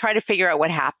game to try to figure out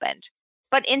what happened.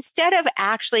 But instead of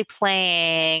actually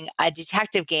playing a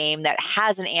detective game that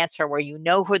has an answer where you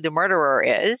know who the murderer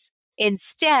is,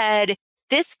 instead,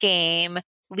 this game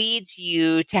leads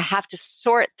you to have to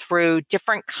sort through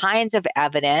different kinds of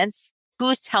evidence,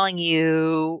 who's telling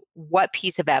you what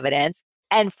piece of evidence,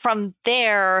 and from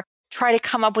there, try to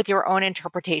come up with your own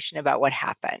interpretation about what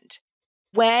happened.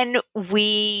 When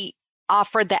we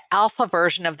offered the alpha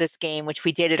version of this game, which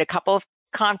we did at a couple of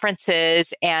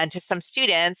conferences and to some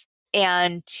students,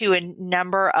 and to a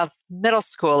number of middle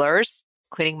schoolers,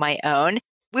 including my own,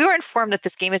 we were informed that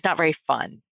this game is not very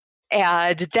fun.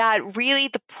 And that really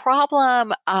the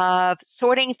problem of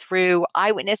sorting through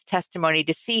eyewitness testimony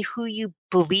to see who you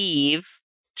believe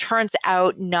turns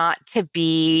out not to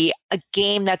be a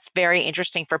game that's very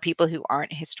interesting for people who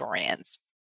aren't historians.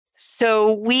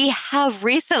 So we have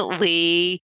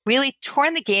recently really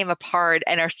torn the game apart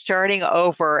and are starting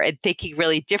over and thinking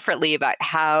really differently about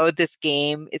how this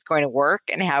game is going to work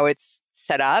and how it's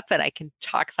set up. And I can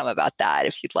talk some about that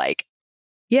if you'd like.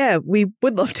 Yeah, we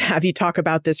would love to have you talk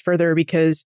about this further,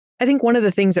 because I think one of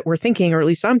the things that we're thinking, or at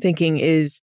least I'm thinking,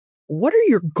 is what are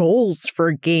your goals for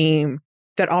a game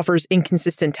that offers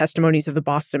inconsistent testimonies of the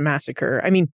Boston Massacre?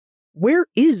 I mean, where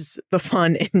is the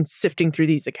fun in sifting through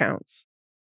these accounts?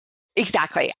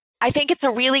 Exactly. I think it's a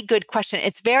really good question.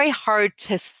 It's very hard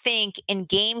to think in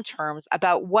game terms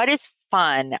about what is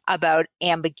fun about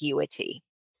ambiguity.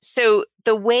 So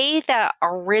the way the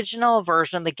original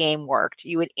version of the game worked,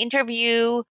 you would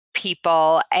interview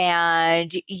people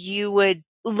and you would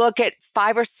look at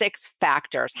 5 or 6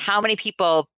 factors. How many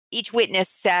people each witness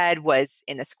said was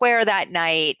in the square that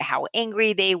night, how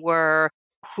angry they were,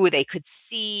 who they could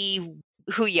see,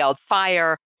 who yelled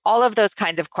fire, all of those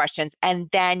kinds of questions. And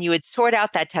then you would sort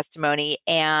out that testimony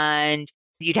and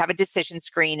you'd have a decision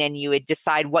screen and you would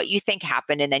decide what you think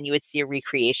happened. And then you would see a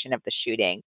recreation of the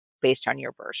shooting based on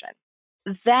your version.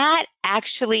 That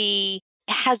actually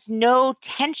has no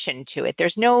tension to it.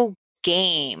 There's no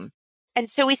game. And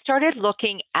so we started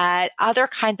looking at other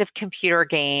kinds of computer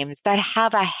games that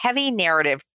have a heavy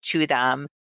narrative to them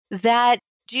that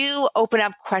do open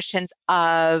up questions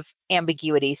of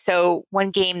ambiguity. So one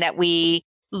game that we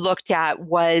looked at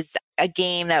was a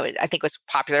game that I think was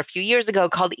popular a few years ago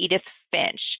called Edith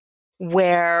Finch,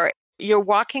 where you're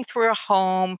walking through a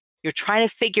home, you're trying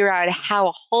to figure out how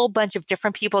a whole bunch of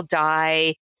different people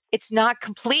die. It's not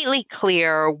completely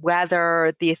clear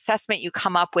whether the assessment you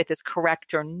come up with is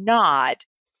correct or not.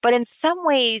 But in some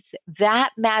ways,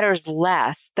 that matters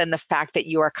less than the fact that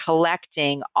you are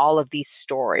collecting all of these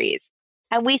stories.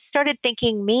 And we started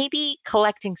thinking maybe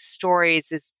collecting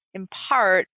stories is in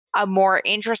part a more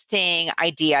interesting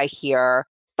idea here,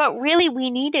 but really we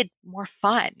needed more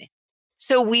fun.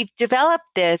 So we've developed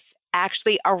this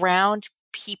actually around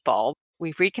people.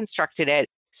 We've reconstructed it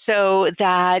so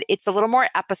that it's a little more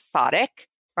episodic,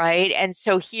 right? And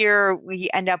so here we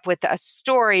end up with a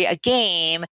story, a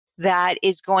game that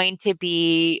is going to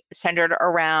be centered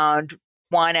around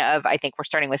one of, I think we're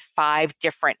starting with 5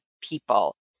 different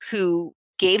people who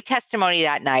gave testimony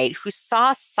that night, who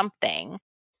saw something,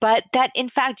 but that in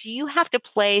fact, you have to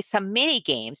play some mini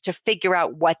games to figure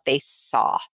out what they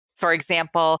saw. For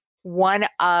example, one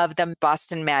of the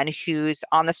Boston men who's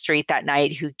on the street that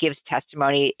night who gives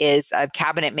testimony is a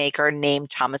cabinet maker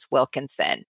named Thomas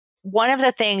Wilkinson. One of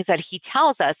the things that he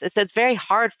tells us is that it's very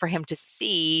hard for him to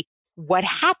see what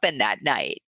happened that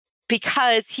night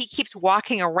because he keeps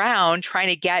walking around trying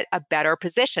to get a better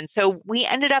position. So we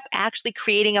ended up actually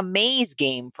creating a maze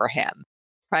game for him,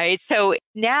 right? So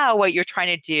now what you're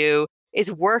trying to do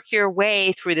is work your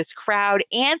way through this crowd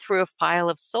and through a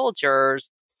file of soldiers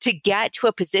to get to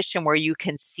a position where you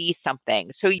can see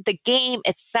something. So the game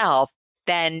itself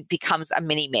then becomes a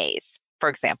mini maze, for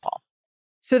example.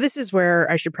 So this is where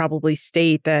I should probably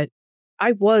state that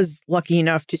I was lucky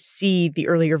enough to see the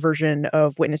earlier version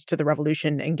of Witness to the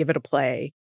Revolution and give it a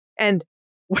play. And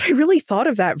what I really thought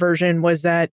of that version was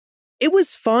that it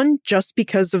was fun just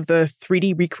because of the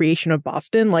 3D recreation of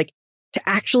Boston. Like, to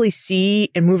actually see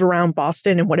and move around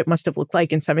Boston and what it must have looked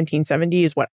like in 1770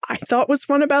 is what I thought was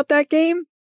fun about that game.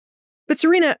 But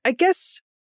Serena, I guess,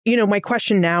 my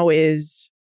question now is,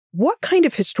 what kind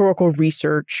of historical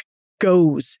research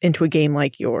goes into a game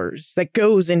like yours, that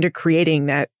goes into creating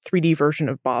that 3D version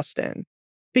of Boston?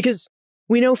 Because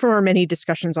we know from our many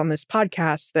discussions on this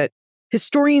podcast that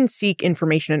historians seek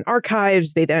information in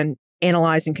archives. They then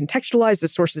analyze and contextualize the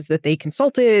sources that they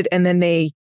consulted, and then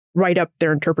they write up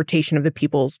their interpretation of the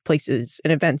people's, places,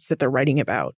 and events that they're writing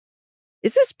about.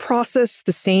 Is this process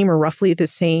the same or roughly the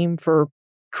same for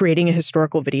creating a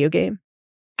historical video game?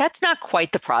 That's not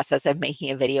quite the process of making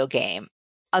a video game.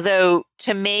 Although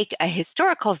to make a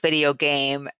historical video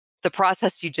game, the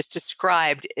process you just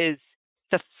described is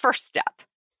the first step,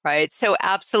 right? So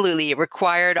absolutely, it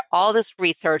required all this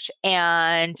research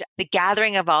and the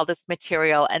gathering of all this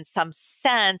material and some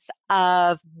sense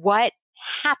of what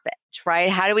happened, right?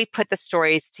 How do we put the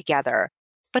stories together?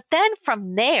 But then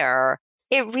from there,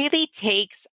 it really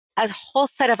takes a whole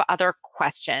set of other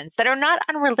questions that are not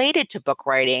unrelated to book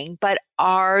writing, but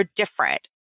are different.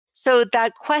 So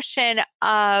that question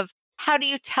of how do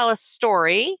you tell a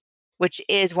story, which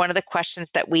is one of the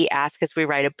questions that we ask as we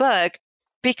write a book,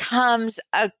 becomes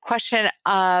a question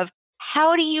of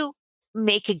how do you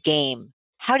make a game?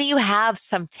 How do you have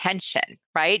some tension,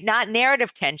 right? Not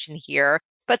narrative tension here,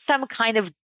 but some kind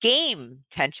of game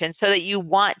tension so that you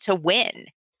want to win,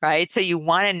 right? So you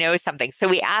want to know something. So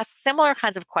we ask similar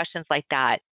kinds of questions like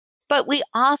that. But we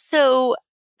also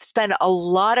spend a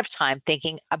lot of time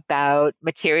thinking about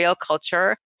material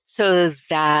culture so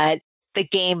that the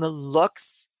game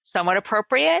looks somewhat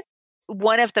appropriate.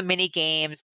 One of the mini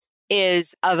games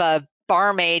is of a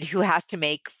barmaid who has to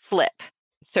make flip.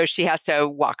 So she has to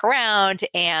walk around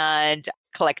and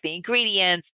collect the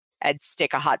ingredients and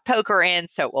stick a hot poker in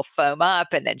so it will foam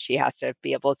up, and then she has to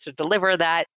be able to deliver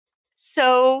that.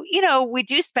 So, we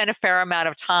do spend a fair amount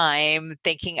of time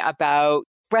thinking about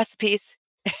recipes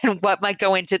and what might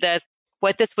go into this,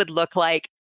 what this would look like.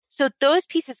 So those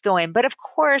pieces go in. But of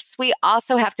course, we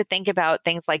also have to think about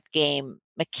things like game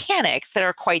mechanics that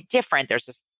are quite different. There's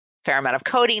a fair amount of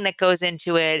coding that goes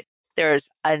into it. There's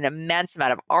an immense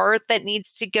amount of art that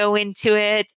needs to go into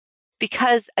it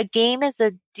because a game is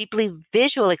a deeply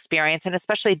visual experience. And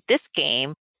especially this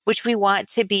game, which we want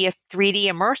to be a 3D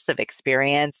immersive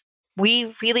experience,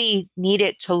 we really need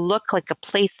it to look like a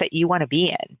place that you want to be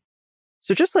in.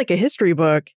 So just like a history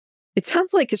book, it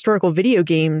sounds like historical video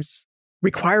games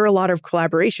require a lot of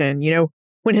collaboration.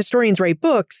 When historians write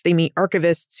books, they meet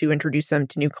archivists who introduce them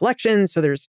to new collections. So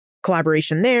there's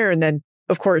collaboration there. And then,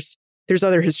 of course, there's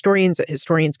other historians that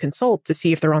historians consult to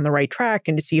see if they're on the right track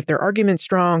and to see if their argument's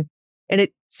strong. And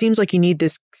it seems like you need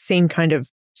this same kind of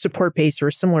support base or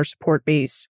a similar support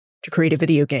base to create a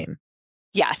video game.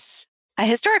 Yes. A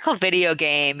historical video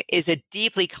game is a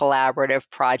deeply collaborative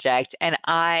project, and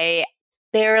I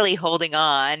barely holding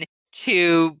on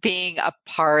to being a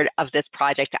part of this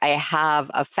project. I have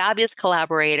a fabulous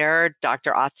collaborator,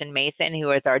 Dr. Austin Mason,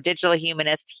 who is our digital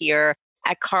humanist here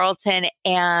at Carleton,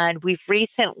 and we've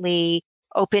recently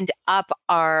opened up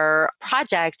our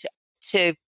project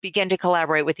to begin to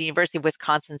collaborate with the University of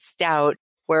Wisconsin Stout,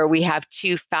 where we have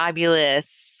 2 fabulous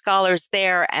scholars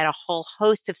there and a whole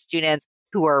host of students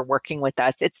who are working with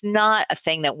us. It's not a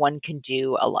thing that one can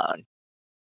do alone.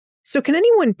 So can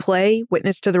anyone play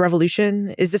Witness to the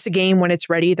Revolution? Is this a game when it's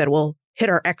ready that will hit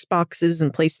our Xboxes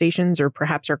and PlayStations or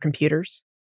perhaps our computers?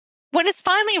 When it's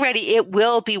finally ready, it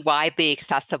will be widely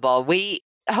accessible. We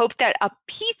hope that a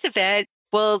piece of it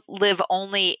will live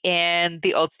only in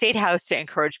the old State House to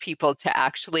encourage people to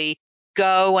actually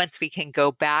go once we can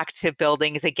go back to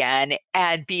buildings again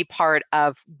and be part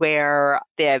of where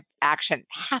the action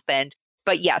happened.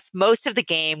 But yes, most of the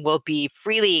game will be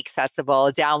freely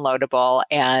accessible, downloadable,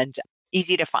 and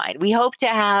easy to find. We hope to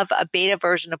have a beta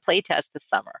version of playtest this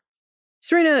summer.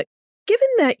 Serena, given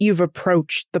that you've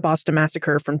approached the Boston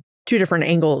Massacre from 2 different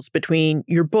angles between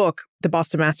your book, The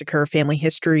Boston Massacre, Family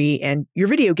History, and your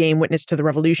video game, Witness to the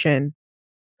Revolution,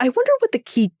 I wonder what the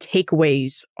key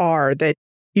takeaways are that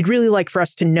you'd really like for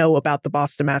us to know about the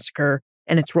Boston Massacre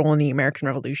and its role in the American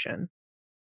Revolution.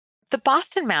 The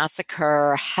Boston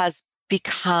Massacre has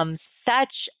become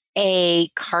such a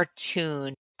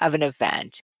cartoon of an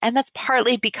event. And that's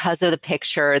partly because of the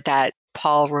picture that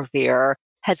Paul Revere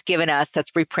has given us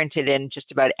that's reprinted in just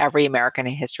about every American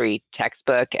history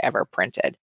textbook ever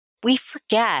printed. We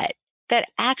forget that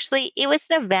actually it was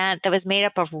an event that was made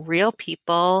up of real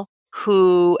people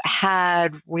who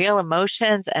had real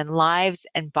emotions and lives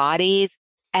and bodies,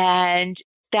 and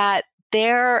that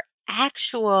their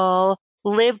actual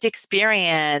lived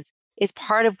experience is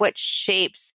part of what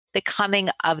shapes the coming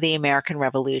of the American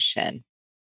Revolution.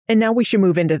 And now we should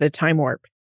move into the time warp.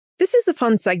 This is a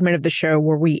fun segment of the show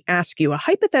where we ask you a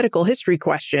hypothetical history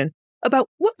question about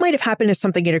what might have happened if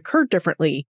something had occurred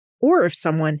differently, or if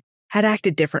someone had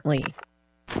acted differently.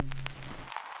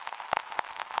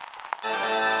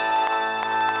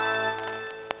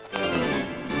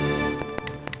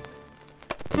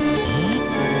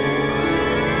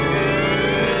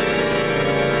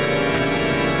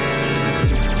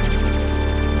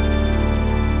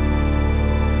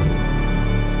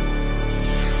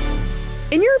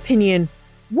 In your opinion,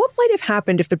 what might have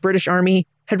happened if the British Army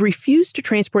had refused to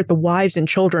transport the wives and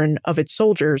children of its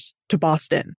soldiers to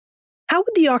Boston? How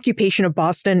would the occupation of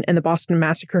Boston and the Boston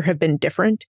Massacre have been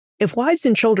different if wives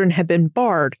and children had been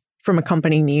barred from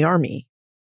accompanying the army?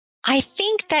 I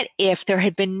think that if there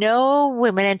had been no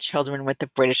women and children with the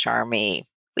British Army,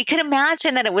 we could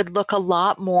imagine that it would look a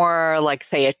lot more like,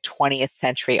 say, a 20th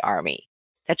century army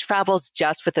that travels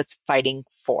just with its fighting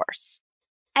force.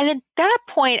 And at that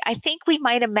point, I think we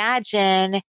might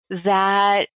imagine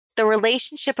that the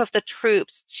relationship of the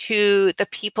troops to the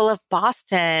people of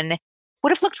Boston would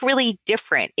have looked really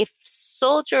different. If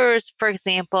soldiers, for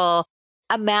example,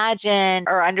 imagined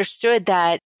or understood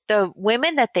that the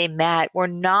women that they met were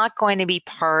not going to be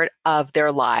part of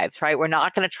their lives, right? We're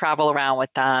not going to travel around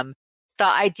with them. The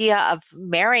idea of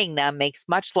marrying them makes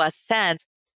much less sense.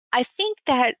 I think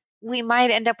that we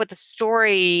might end up with a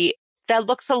story that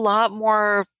looks a lot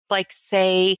more like,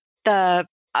 say, the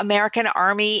American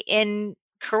Army in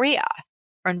Korea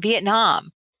or in Vietnam,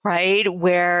 right?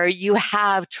 Where you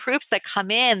have troops that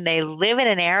come in, they live in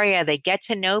an area, they get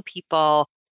to know people,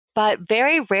 but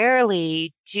very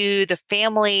rarely do the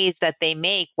families that they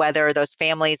make, whether those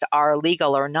families are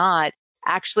legal or not,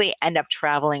 actually end up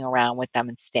traveling around with them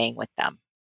and staying with them.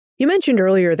 You mentioned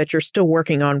earlier that you're still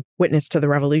working on Witness to the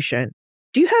Revolution.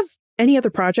 Do you have any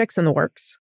other projects in the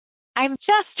works? I'm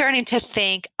just starting to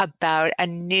think about a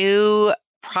new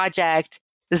project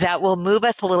that will move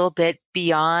us a little bit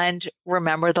beyond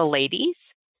Remember the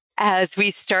Ladies as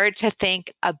we start to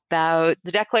think about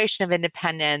the Declaration of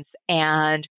Independence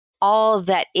and all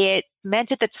that it meant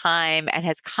at the time and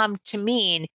has come to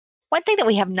mean. One thing that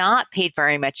we have not paid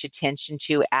very much attention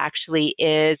to actually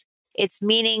is its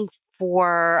meaning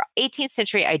for 18th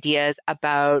century ideas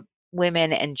about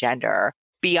women and gender,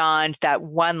 beyond that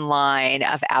one line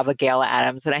of Abigail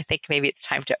Adams. And I think maybe it's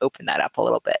time to open that up a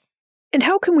little bit. And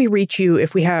how can we reach you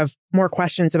if we have more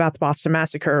questions about the Boston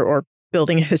Massacre or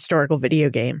building a historical video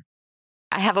game?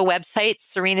 I have a website,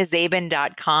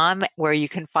 serenazabin.com, where you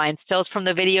can find stills from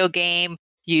the video game.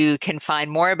 You can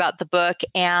find more about the book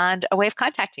and a way of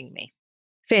contacting me.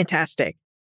 Fantastic.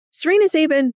 Serena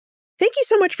Zabin, thank you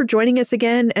so much for joining us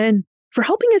again and for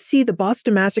helping us see the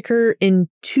Boston Massacre in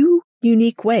two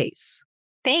unique ways.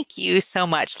 Thank you so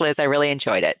much, Liz. I really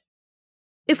enjoyed it.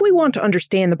 If we want to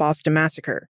understand the Boston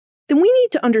Massacre, then we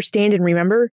need to understand and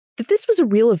remember that this was a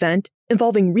real event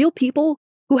involving real people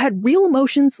who had real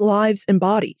emotions, lives, and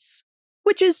bodies,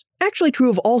 which is actually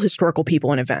true of all historical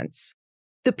people and events.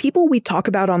 The people we talk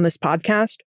about on this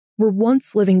podcast were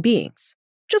once living beings,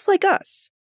 just like us.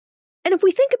 And if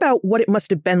we think about what it must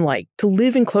have been like to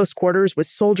live in close quarters with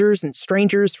soldiers and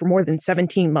strangers for more than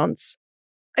 17 months,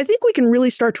 I think we can really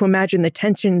start to imagine the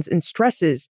tensions and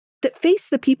stresses that face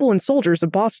the people and soldiers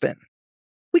of Boston.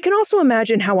 We can also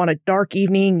imagine how on a dark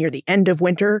evening near the end of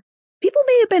winter, people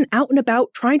may have been out and about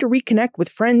trying to reconnect with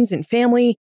friends and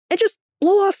family and just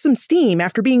blow off some steam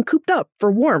after being cooped up for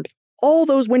warmth all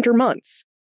those winter months,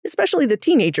 especially the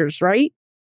teenagers, right?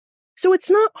 So it's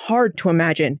not hard to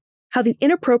imagine how the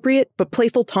inappropriate but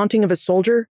playful taunting of a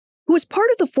soldier who was part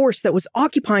of the force that was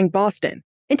occupying Boston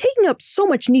and taking up so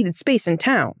much needed space in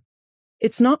town.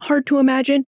 It's not hard to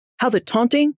imagine how the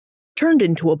taunting turned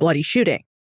into a bloody shooting.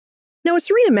 Now, as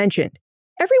Serena mentioned,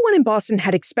 everyone in Boston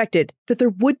had expected that there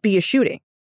would be a shooting,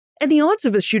 and the odds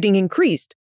of a shooting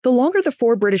increased the longer the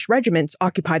 4 British regiments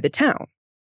occupied the town.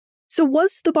 So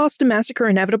was the Boston Massacre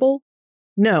inevitable?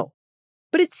 No.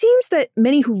 But it seems that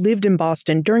many who lived in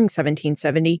Boston during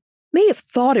 1770 may have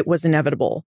thought it was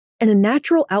inevitable and a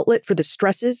natural outlet for the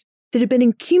stresses that had been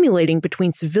accumulating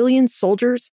between civilian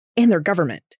soldiers and their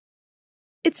government.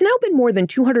 It's now been more than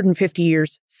 250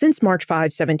 years since March 5,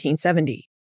 1770,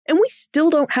 and we still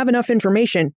don't have enough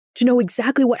information to know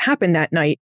exactly what happened that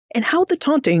night and how the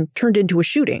taunting turned into a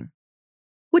shooting.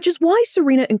 Which is why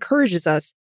Serena encourages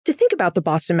us to think about the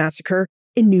Boston Massacre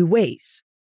in new ways.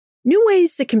 New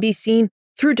ways that can be seen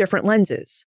through different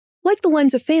lenses, like the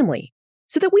lens of family,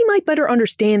 so that we might better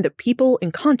understand the people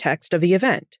and context of the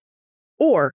event.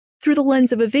 Or through the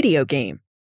lens of a video game,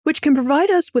 which can provide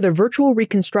us with a virtual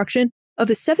reconstruction of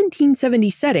the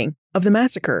 1770 setting of the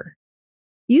massacre.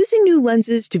 Using new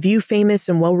lenses to view famous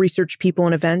and well-researched people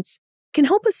and events can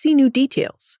help us see new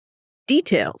details.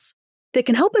 Details that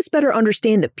can help us better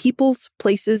understand the peoples,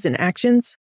 places, and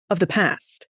actions of the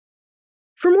past.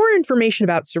 For more information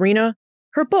about Serena,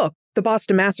 her book, The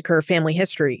Boston Massacre: Family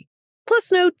History,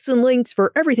 plus notes and links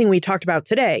for everything we talked about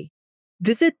today,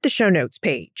 visit the show notes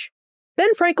page,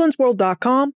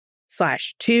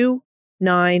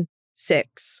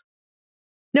 benfranklinsworld.com/296.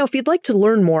 Now, if you'd like to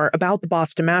learn more about the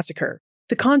Boston Massacre,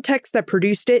 the context that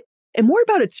produced it, and more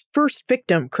about its first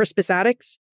victim, Crispus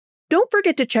Attucks, don't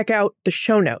forget to check out the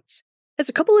show notes, as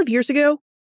a couple of years ago,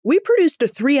 we produced a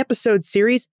 3-episode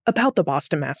series about the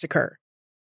Boston Massacre.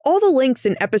 All the links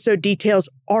and episode details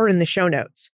are in the show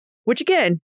notes, which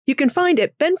again, you can find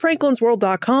at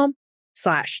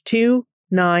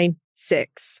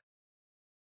benfranklinsworld.com/296.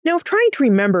 Now, if trying to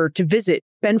remember to visit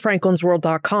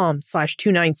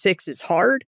benfranklinsworld.com/296 is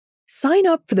hard, sign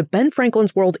up for the Ben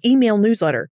Franklin's World email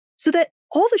newsletter so that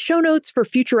all the show notes for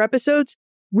future episodes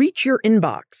reach your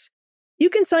inbox.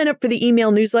 You can sign up for the email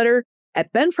newsletter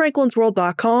at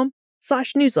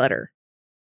benfranklinsworld.com/newsletter.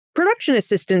 Production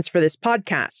assistance for this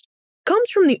podcast comes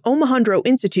from the Omohundro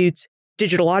Institute's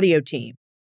digital audio team: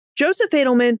 Joseph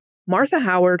Edelman, Martha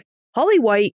Howard, Holly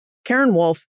White, Karen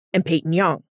Wolf, and Peyton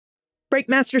Young.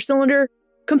 Breakmaster Cylinder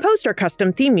composed our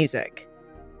custom theme music.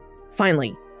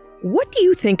 Finally, what do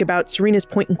you think about Serena's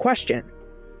point in question?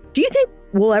 Do you think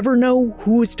we'll ever know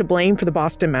who is to blame for the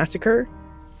Boston Massacre?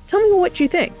 Tell me what you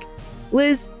think.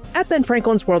 Liz at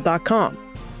benfranklinsworld.com.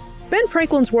 Ben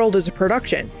Franklin's World is a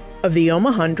production of the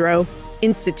Omohundro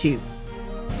Institute.